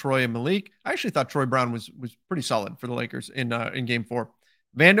minutes over Troy and Malik. I actually thought Troy Brown was pretty solid for the Lakers in game 4.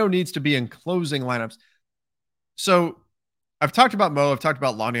 Vando needs to be in closing lineups. So I've talked about Mo. I've talked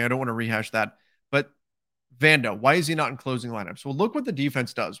about Lonnie. I don't want to rehash that. But Vando, why is he not in closing lineups? Well, look what the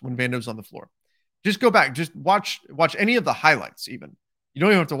defense does when Vando's on the floor. Just go back. Just watch any of the highlights even. You don't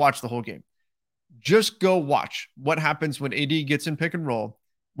even have to watch the whole game. Just go watch what happens when AD gets in pick and roll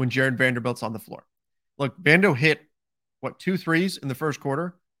when Jared Vanderbilt's on the floor. Look, Vando hit, 2 threes in the first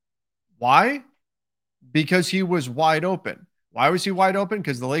quarter. Why? Because he was wide open. Why was he wide open?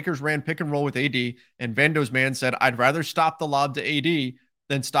 Because the Lakers ran pick and roll with AD, and Vando's man said, I'd rather stop the lob to AD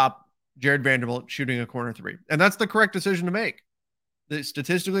than stop Jared Vanderbilt shooting a corner 3. And that's the correct decision to make.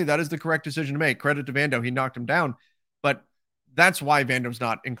 Statistically, that is the correct decision to make. Credit to Vando. He knocked him down. But that's why Vando's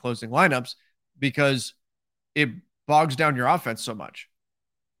not in closing lineups, because it bogs down your offense so much.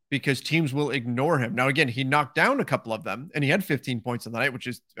 Because teams will ignore him. Now, again, he knocked down a couple of them, and he had 15 points on the night, which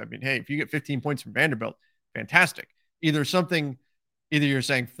is, hey, if you get 15 points from Vanderbilt, fantastic. Either you're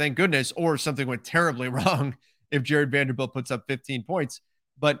saying, thank goodness, or something went terribly wrong if Jared Vanderbilt puts up 15 points.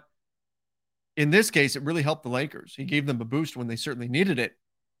 But in this case, it really helped the Lakers. He gave them a boost when they certainly needed it.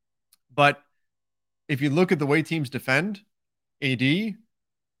 But if you look at the way teams defend AD,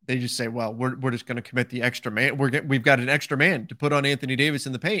 they just say, well, we're just going to commit the extra man. We've got an extra man to put on Anthony Davis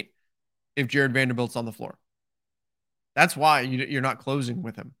in the paint if Jared Vanderbilt's on the floor. That's why you're not closing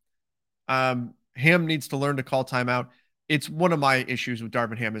with him. Ham needs to learn to call timeout. It's one of my issues with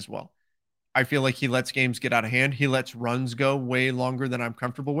Darvin Ham as well. I feel like he lets games get out of hand. He lets runs go way longer than I'm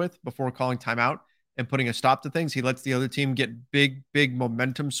comfortable with before calling timeout and putting a stop to things. He lets the other team get big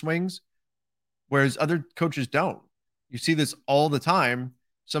momentum swings, whereas other coaches don't. You see this all the time.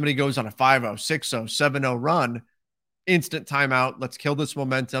 Somebody goes on a 5-0, 6-0, 7-0 run, instant timeout. Let's kill this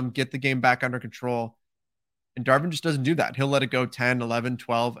momentum, get the game back under control. And Darvin just doesn't do that. He'll let it go 10, 11,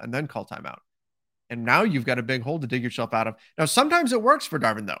 12, and then call timeout. And now you've got a big hole to dig yourself out of. Now, sometimes it works for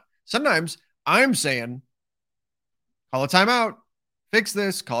Darvin, though. Sometimes I'm saying, call a timeout, fix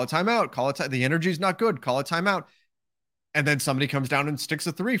this, call a timeout, the energy's not good, call a timeout. And then somebody comes down and sticks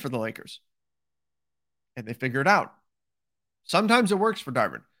a 3 for the Lakers. And they figure it out. Sometimes it works for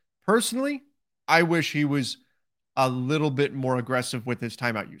Darvin. Personally, I wish he was a little bit more aggressive with his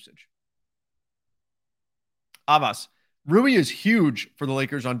timeout usage. Abbas, Rui is huge for the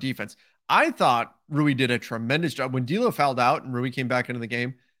Lakers on defense. I thought Rui did a tremendous job. When D'Lo fouled out and Rui came back into the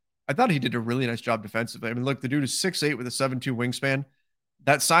game, I thought he did a really nice job defensively. I mean, look, the dude is 6'8" with a 7'2" wingspan.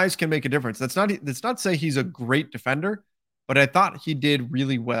 that size can make a difference. That's not to say he's a great defender, but I thought he did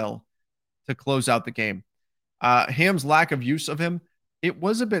really well to close out the game. Ham's lack of use of him, it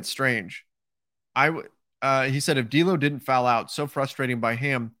was a bit strange. He said if D'Lo didn't foul out, so frustrating by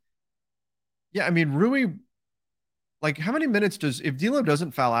Ham. Yeah, I mean Rui, like how many minutes if D'Lo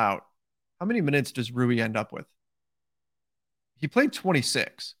doesn't foul out, how many minutes does Rui end up with? He played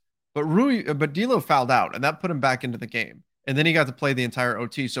 26, but D'Lo fouled out, and that put him back into the game. And then he got to play the entire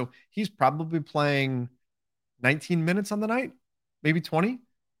OT. So he's probably playing 19 minutes on the night, maybe 20,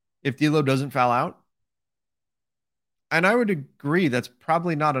 if D'Lo doesn't foul out. And I would agree that's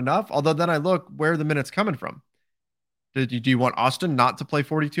probably not enough. Although then I look, where are the minutes coming from? Do you want Austin not to play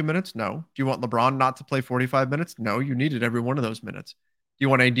 42 minutes? No. Do you want LeBron not to play 45 minutes? No. You needed every one of those minutes. Do you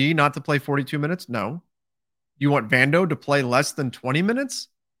want AD not to play 42 minutes? No. Do you want Vando to play less than 20 minutes?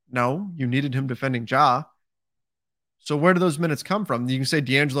 No. You needed him defending Ja. So where do those minutes come from? You can say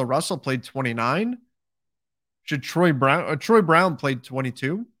D'Angelo Russell played 29. Should Troy Brown played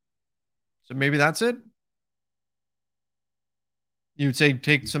 22? So maybe that's it. You would say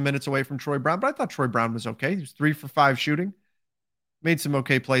take some minutes away from Troy Brown, but I thought Troy Brown was okay. He was 3 for 5 shooting, made some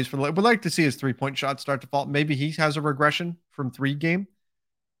okay plays for the. Would like to see his 3-point shot start to fall. Maybe he has a regression from 3 game.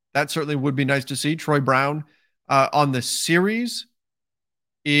 That certainly would be nice to see. Troy Brown on the series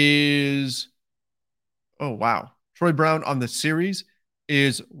is. Oh wow, Troy Brown on the series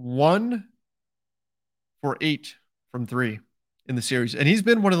is 1 for 8 from 3 in the series, and he's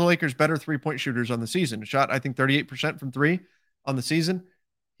been one of the Lakers' better 3-point shooters on the season. Shot I think 38% from 3. On the season,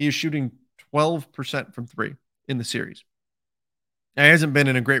 he is shooting 12% from 3 in the series. Now, he hasn't been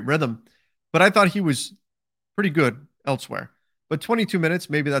in a great rhythm, but I thought he was pretty good elsewhere. But 22 minutes,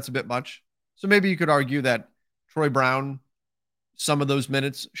 maybe that's a bit much. So maybe you could argue that Troy Brown, some of those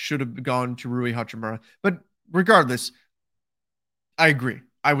minutes should have gone to Rui Hachimura. But regardless, I agree.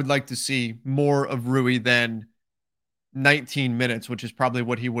 I would like to see more of Rui than 19 minutes, which is probably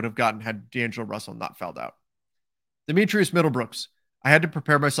what he would have gotten had D'Angelo Russell not fouled out. Demetrius Middlebrooks. I had to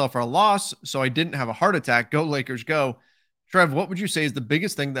prepare myself for a loss, so I didn't have a heart attack. Go Lakers, go. Trev, what would you say is the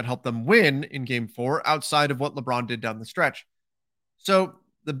biggest thing that helped them win in Game 4 outside of what LeBron did down the stretch? So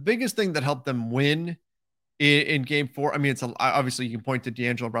the biggest thing that helped them win in Game 4, I mean, it's obviously you can point to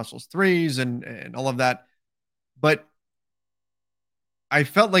D'Angelo Russell's threes and all of that, but I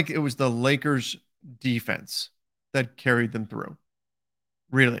felt like it was the Lakers' defense that carried them through,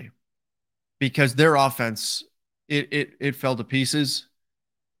 really, because their offense – It fell to pieces.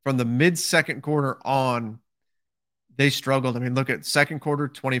 From the mid-second quarter on, they struggled. I mean, look at second quarter,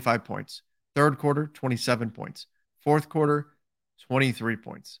 25 points. Third quarter, 27 points. Fourth quarter, 23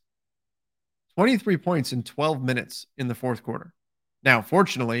 points. 23 points in 12 minutes in the fourth quarter. Now,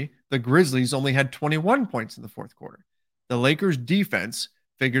 fortunately, the Grizzlies only had 21 points in the fourth quarter. The Lakers' defense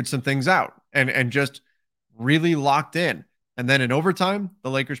figured some things out and just really locked in. And then in overtime, the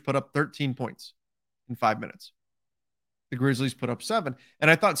Lakers put up 13 points in 5 minutes. The Grizzlies put up 7. And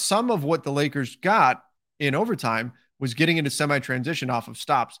I thought some of what the Lakers got in overtime was getting into semi-transition off of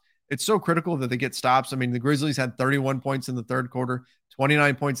stops. It's so critical that they get stops. I mean, the Grizzlies had 31 points in the third quarter,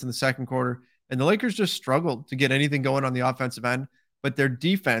 29 points in the second quarter, and the Lakers just struggled to get anything going on the offensive end. But their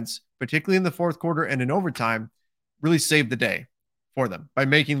defense, particularly in the fourth quarter and in overtime, really saved the day for them by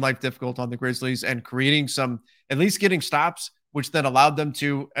making life difficult on the Grizzlies and creating some, at least getting stops, which then allowed them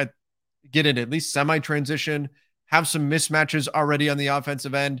to get in at least semi-transition, have some mismatches already on the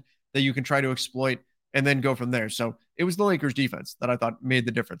offensive end that you can try to exploit and then go from there. So it was the Lakers defense that I thought made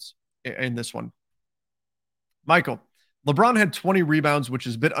the difference in this one. Michael, LeBron had 20 rebounds, which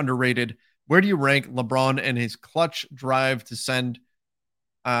is a bit underrated. Where do you rank LeBron and his clutch drive to send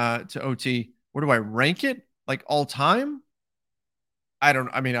to OT? Where do I rank it? Like all time? I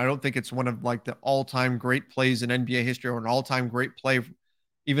don't think it's one of like the all-time great plays in NBA history or an all-time great play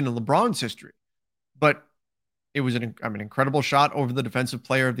even in LeBron's history. But it was an incredible shot over the defensive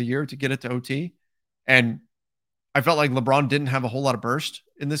player of the year to get it to OT. And I felt like LeBron didn't have a whole lot of burst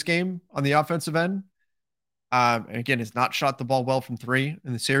in this game on the offensive end. And again, has not shot the ball well from 3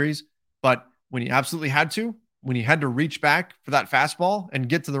 in the series. But when he absolutely had to, when he had to reach back for that fastball and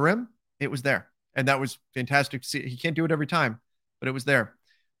get to the rim, it was there. And that was fantastic to see. He can't do it every time, but it was there.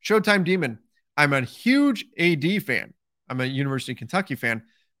 Showtime Demon. I'm a huge AD fan. I'm a University of Kentucky fan,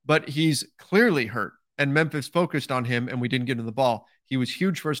 but he's clearly hurt. And Memphis focused on him, and we didn't get him the ball. He was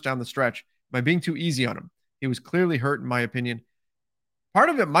huge first down the stretch. Am I being too easy on him? He was clearly hurt, in my opinion. Part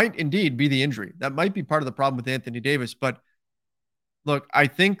of it might indeed be the injury. That might be part of the problem with Anthony Davis. But look, I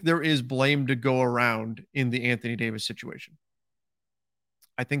think there is blame to go around in the Anthony Davis situation.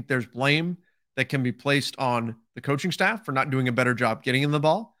 I think there's blame that can be placed on the coaching staff for not doing a better job getting him the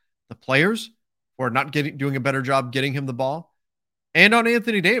ball, the players for not doing a better job getting him the ball, and on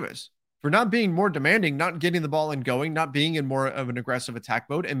Anthony Davis for not being more demanding, not getting the ball and going, not being in more of an aggressive attack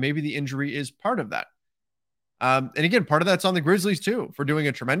mode. And maybe the injury is part of that. And again, part of that's on the Grizzlies too, for doing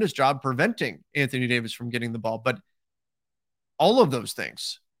a tremendous job preventing Anthony Davis from getting the ball. But all of those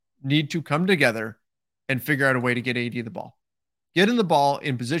things need to come together and figure out a way to get AD the ball. Get in the ball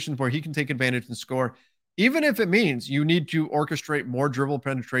in positions where he can take advantage and score, even if it means you need to orchestrate more dribble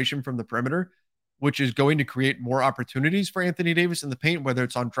penetration from the perimeter, which is going to create more opportunities for Anthony Davis in the paint, whether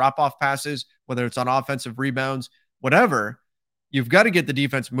it's on drop-off passes, whether it's on offensive rebounds, whatever. You've got to get the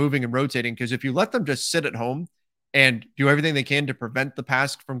defense moving and rotating, because if you let them just sit at home and do everything they can to prevent the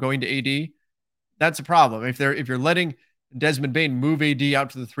pass from going to AD, that's a problem. If you're letting Desmond Bane move AD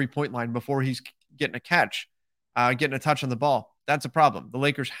out to the three-point line before he's getting a catch, getting a touch on the ball, that's a problem. The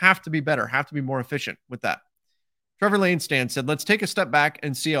Lakers have to be better, have to be more efficient with that. Trevor Lane Stan said, let's take a step back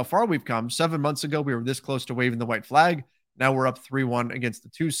and see how far we've come. 7 months ago, we were this close to waving the white flag. Now we're up 3-1 against the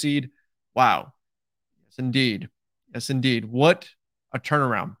 2 seed. Wow. Yes, indeed. Yes, indeed. What a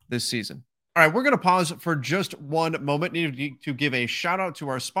turnaround this season. All right, we're going to pause for just one moment. Need to give a shout out to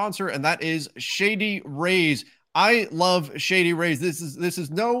our sponsor, and that is Shady Rays. I love Shady Rays. This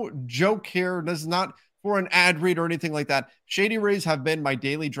is no joke here. This is not for an ad read or anything like that. Shady Rays have been my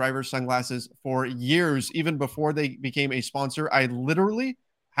daily driver sunglasses for years, even before they became a sponsor. I literally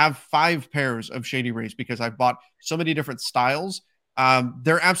have 5 pairs of Shady Rays because I've bought so many different styles.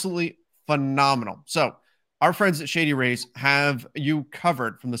 They're absolutely phenomenal. So our friends at Shady Rays have you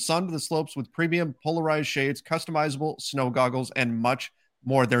covered from the sun to the slopes with premium polarized shades, customizable snow goggles, and much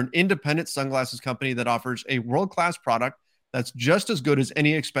more. They're an independent sunglasses company that offers a world-class product that's just as good as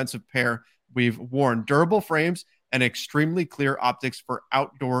any expensive pair we've worn. Durable frames and extremely clear optics for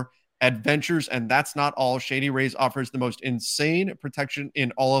outdoor adventures. And that's not all. Shady Rays offers the most insane protection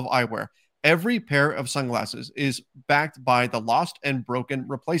in all of eyewear. Every pair of sunglasses is backed by the lost and broken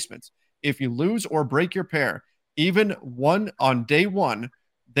replacements. If you lose or break your pair, even one on day one,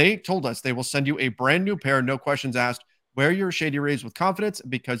 they told us they will send you a brand new pair, no questions asked. Wear your Shady Rays with confidence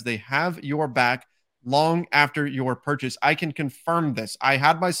because they have your back long after your purchase. I can confirm this. I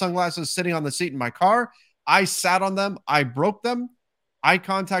had my sunglasses sitting on the seat in my car. I sat on them. I broke them. I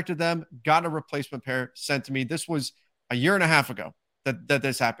contacted them, got a replacement pair sent to me. This was a year and a half ago that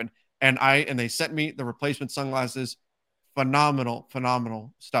this happened. And they sent me the replacement sunglasses.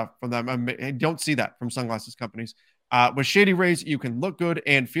 Phenomenal stuff from them. I don't see that from sunglasses companies. With Shady Rays, you can look good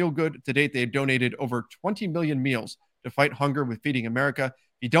and feel good. To date, they have donated over 20 million meals to fight hunger with Feeding America.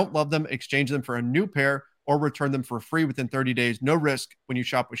 If you don't love them, exchange them for a new pair or return them for free within 30 days. No risk when you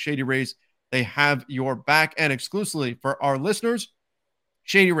shop with Shady Rays. They have your back. And exclusively for our listeners,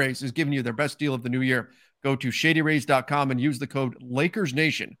 Shady Rays is giving you their best deal of the new year. Go to shadyrays.com and use the code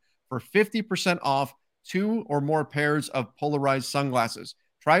LakersNation for 50% off 2 or more pairs of polarized sunglasses.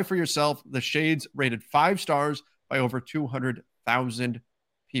 Try for yourself the shades rated 5 stars by over 200,000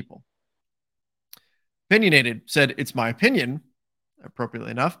 people. Opinionated said, it's my opinion,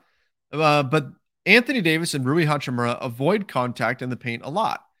 appropriately enough, but Anthony Davis and Rui Hachimura avoid contact in the paint a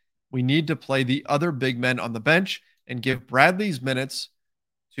lot. We need to play the other big men on the bench and give Bradley's minutes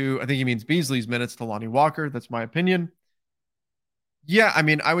to, I think he means Beasley's minutes, to Lonnie Walker. That's my opinion. Yeah, I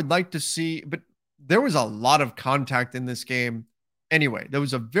mean, I would like to see, but there was a lot of contact in this game. Anyway, there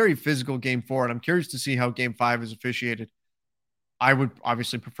was a very physical game 4, and I'm curious to see how game 5 is officiated. I would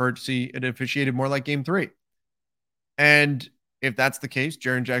obviously prefer to see it officiated more like game 3. And if that's the case,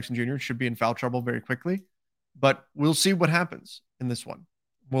 Jaren Jackson Jr. should be in foul trouble very quickly. But we'll see what happens in this one.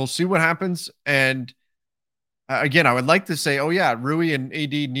 We'll see what happens. And again, I would like to say, oh yeah, Rui and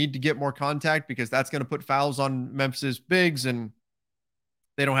AD need to get more contact because that's going to put fouls on Memphis bigs, and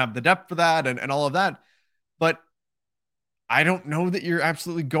they don't have the depth for that and all of that. But I don't know that you're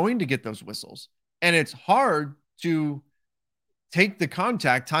absolutely going to get those whistles. And it's hard to take the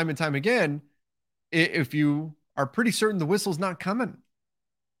contact time and time again if you are pretty certain the whistle's not coming.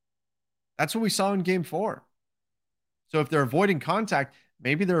 That's what we saw in game 4. So if they're avoiding contact,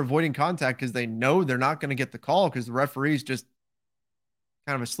 maybe they're avoiding contact because they know they're not going to get the call because the referee's just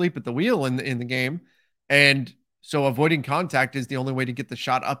kind of asleep at the wheel in the game. And so avoiding contact is the only way to get the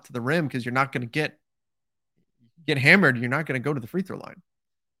shot up to the rim because you're not going to get hammered. You're not going to go to the free throw line.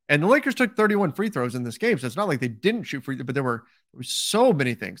 And the Lakers took 31 free throws in this game. So it's not like they didn't shoot free, but there were so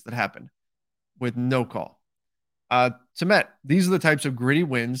many things that happened with no call. Temet, these are the types of gritty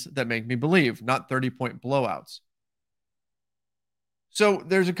wins that make me believe, not 30-point blowouts. So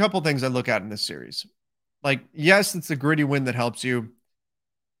there's a couple things I look at in this series. Like, yes, it's a gritty win that helps you.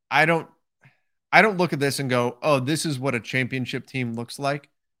 I don't I don't look at this and go, oh, this is what a championship team looks like,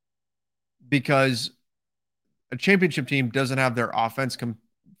 because a championship team doesn't have their offense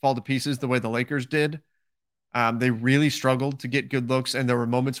fall to pieces the way the Lakers did. They really struggled to get good looks, and there were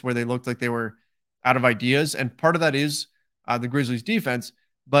moments where they looked like they were out of ideas. And part of that is the Grizzlies' defense,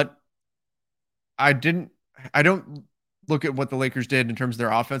 but I don't look at what the Lakers did in terms of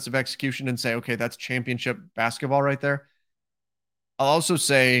their offensive execution and say, okay, that's championship basketball right there. I'll also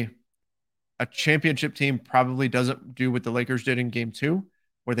say a championship team probably doesn't do what the Lakers did in game 2,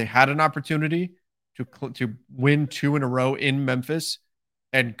 where they had an opportunity to win 2 in a row in Memphis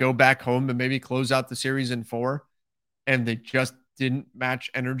and go back home and maybe close out the series in 4. And they just didn't match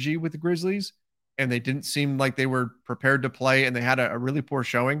energy with the Grizzlies, and they didn't seem like they were prepared to play, and they had a really poor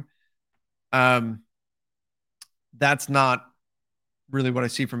showing. That's not really what I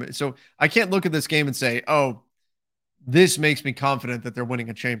see from it. So I can't look at this game and say, oh, this makes me confident that they're winning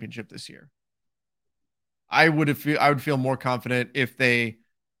a championship this year. I would feel more confident if they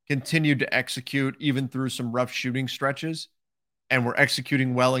continued to execute even through some rough shooting stretches and were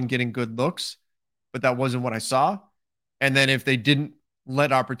executing well and getting good looks, but that wasn't what I saw. And then if they didn't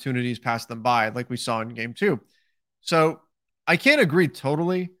let opportunities pass them by, like we saw in game 2. So I can't agree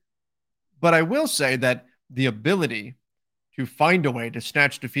totally, but I will say that the ability to find a way to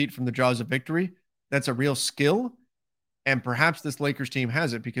snatch defeat from the jaws of victory, that's a real skill. And perhaps this Lakers team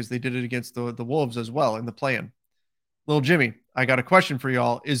has it because they did it against the Wolves as well in the play-in. Little Jimmy, I got a question for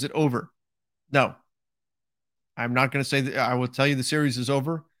y'all. Is it over? No. I'm not going to say that. I will tell you the series is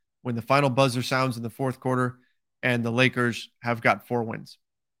over when the final buzzer sounds in the 4th quarter and the Lakers have got 4 wins.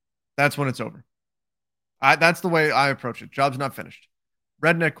 That's when it's over. That's the way I approach it. Job's not finished.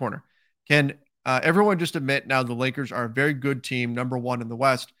 Redneck Corner. Can everyone just admit now the Lakers are a very good team, number 1 in the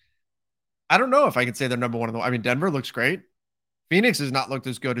West? I don't know if I could say they're number 1 in the West. I mean, Denver looks great. Phoenix has not looked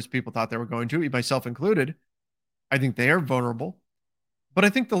as good as people thought they were going to, myself included. I think they are vulnerable. But I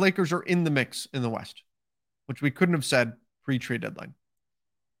think the Lakers are in the mix in the West, which we couldn't have said pre-trade deadline.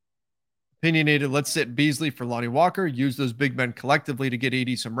 Opinionated, let's sit Beasley for Lonnie Walker. Use those big men collectively to get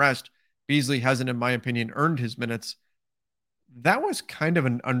AD some rest. Beasley hasn't, in my opinion, earned his minutes. That was kind of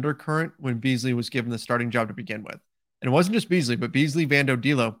an undercurrent when Beasley was given the starting job to begin with. And it wasn't just Beasley, but Beasley, Vando,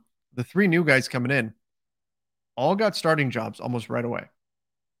 D'Lo, the 3 new guys coming in, all got starting jobs almost right away.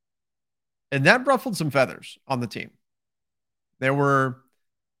 And that ruffled some feathers on the team. And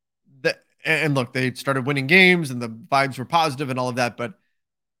look, they started winning games and the vibes were positive and all of that, but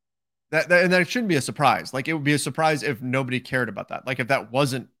that shouldn't be a surprise. Like, it would be a surprise if nobody cared about that. Like, if that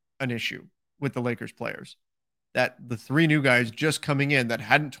wasn't an issue with the Lakers players, that the 3 new guys just coming in that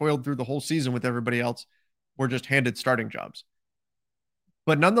hadn't toiled through the whole season with everybody else were just handed starting jobs.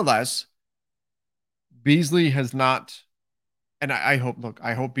 But nonetheless, Beasley has not, and I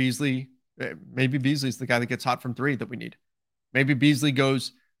hope Beasley, maybe Beasley's the guy that gets hot from 3 that we need. Maybe Beasley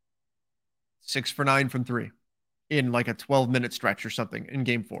goes 6 for 9 from 3 in like a 12-minute stretch or something in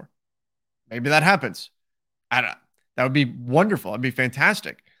game 4. Maybe that happens. That would be wonderful. It'd be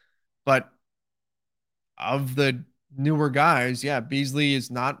fantastic. But of the newer guys, yeah, Beasley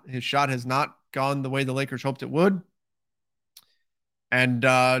his shot has not gone the way the Lakers hoped it would. And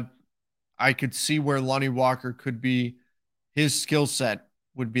I could see where Lonnie Walker could be, his skill set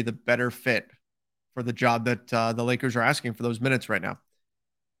would be the better fit for the job that the Lakers are asking for those minutes right now.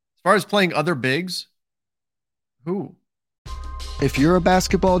 As far as playing other bigs, who? If you're a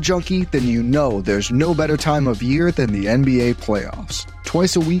basketball junkie, then you know there's no better time of year than the NBA playoffs.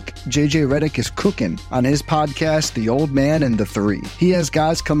 Twice a week, JJ Redick is cooking on his podcast, The Old Man and the Three. He has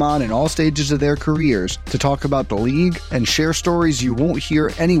guys come on in all stages of their careers to talk about the league and share stories you won't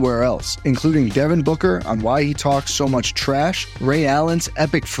hear anywhere else, including Devin Booker on why he talks so much trash, Ray Allen's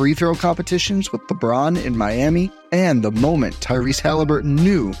epic free throw competitions with LeBron in Miami, and the moment Tyrese Halliburton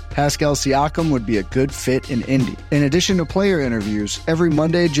knew Pascal Siakam would be a good fit in Indy. In addition to player interviews, every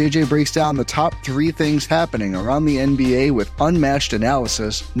Monday JJ breaks down the top 3 things happening around the NBA with unmatched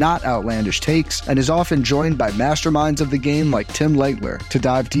analysis, not outlandish takes, and is often joined by masterminds of the game like Tim Legler to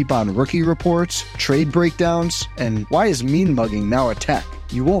dive deep on rookie reports, trade breakdowns, and why is mean mugging now a tech.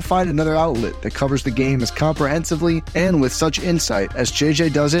 You won't find another outlet that covers the game as comprehensively and with such insight as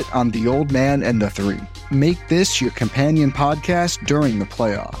JJ does it on The Old Man and the Three. Make this your companion podcast during the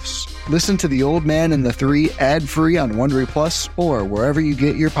playoffs. Listen to The Old Man and the Three ad-free on Wondery Plus or wherever you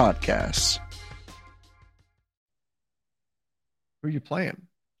get your podcasts. Who are you playing?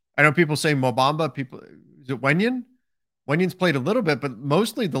 I know people say Mo Bamba. Is it Wenyen? Wenyen's played a little bit, but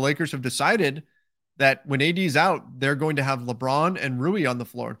mostly the Lakers have decided that when AD's out, they're going to have LeBron and Rui on the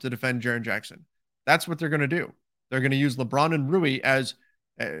floor to defend Jaren Jackson. That's what they're going to do. They're going to use LeBron and Rui as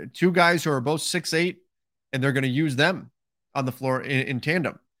Two guys who are both 6'8", and they're going to use them on the floor in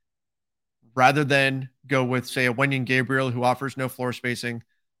tandem rather than go with, say, a Wenyen Gabriel who offers no floor spacing,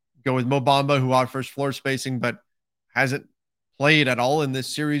 go with Mo Bamba who offers floor spacing but hasn't played at all in this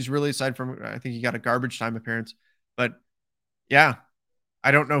series really, aside from I think he got a garbage time appearance. But yeah,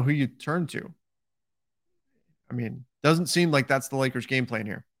 I don't know who you turn to. I mean, doesn't seem like that's the Lakers game plan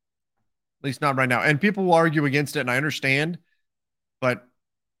here. At least not right now. And people will argue against it, and I understand, but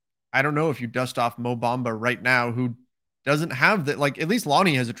I don't know if you dust off Mo Bamba right now, who doesn't have that. Like, at least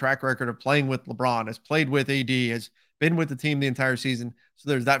Lonnie has a track record of playing with LeBron, has played with AD, has been with the team the entire season. So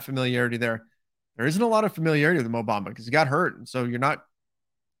there's that familiarity there. There isn't a lot of familiarity with Mo Bamba because he got hurt. And so you're not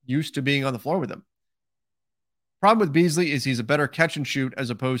used to being on the floor with him. Problem with Beasley is he's a better catch and shoot as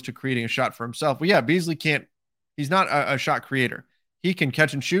opposed to creating a shot for himself. Well, yeah, Beasley can't, he's not a shot creator. He can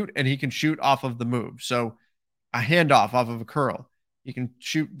catch and shoot, and he can shoot off of the move. So a handoff off of a curl, he can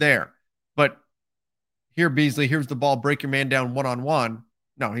shoot there. But here, Beasley, here's the ball, break your man down one-on-one.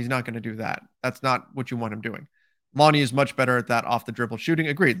 No, he's not going to do that. That's not what you want him doing. Lonnie is much better at that off the dribble shooting.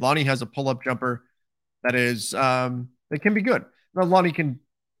 Agreed. Lonnie has a pull-up jumper that is, that can be good. Now, Lonnie can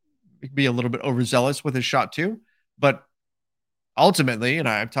be a little bit overzealous with his shot too, but ultimately, and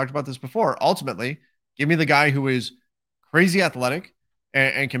I've talked about this before, ultimately, give me the guy who is crazy athletic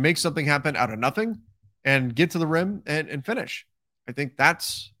and can make something happen out of nothing and get to the rim and finish. I think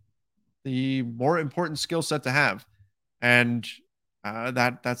that's the more important skill set to have. And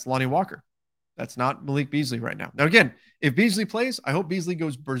that's Lonnie Walker. That's not Malik Beasley right now. Now, again, if Beasley plays, I hope Beasley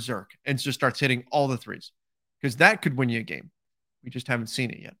goes berserk and just starts hitting all the threes, because that could win you a game. We just haven't seen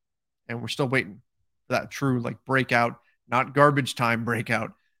it yet. And we're still waiting for that true like breakout, not garbage time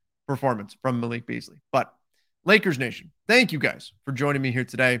breakout performance from Malik Beasley. But Lakers Nation, thank you guys for joining me here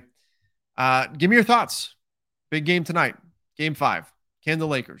today. Give me your thoughts. Big game tonight, Game 5. Can the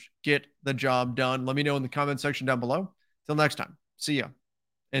Lakers get the job done? Let me know in the comment section down below. Till next time, see ya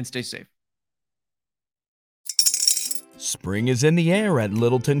and stay safe. Spring is in the air at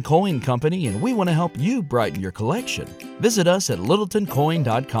Littleton Coin Company, and we want to help you brighten your collection. Visit us at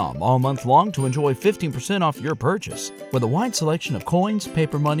littletoncoin.com all month long to enjoy 15% off your purchase. With a wide selection of coins,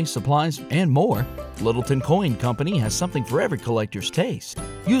 paper money, supplies, and more, Littleton Coin Company has something for every collector's taste.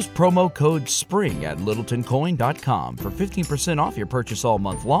 Use promo code SPRING at littletoncoin.com for 15% off your purchase all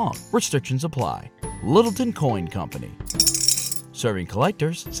month long. Restrictions apply. Littleton Coin Company. Serving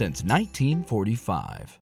collectors since 1945.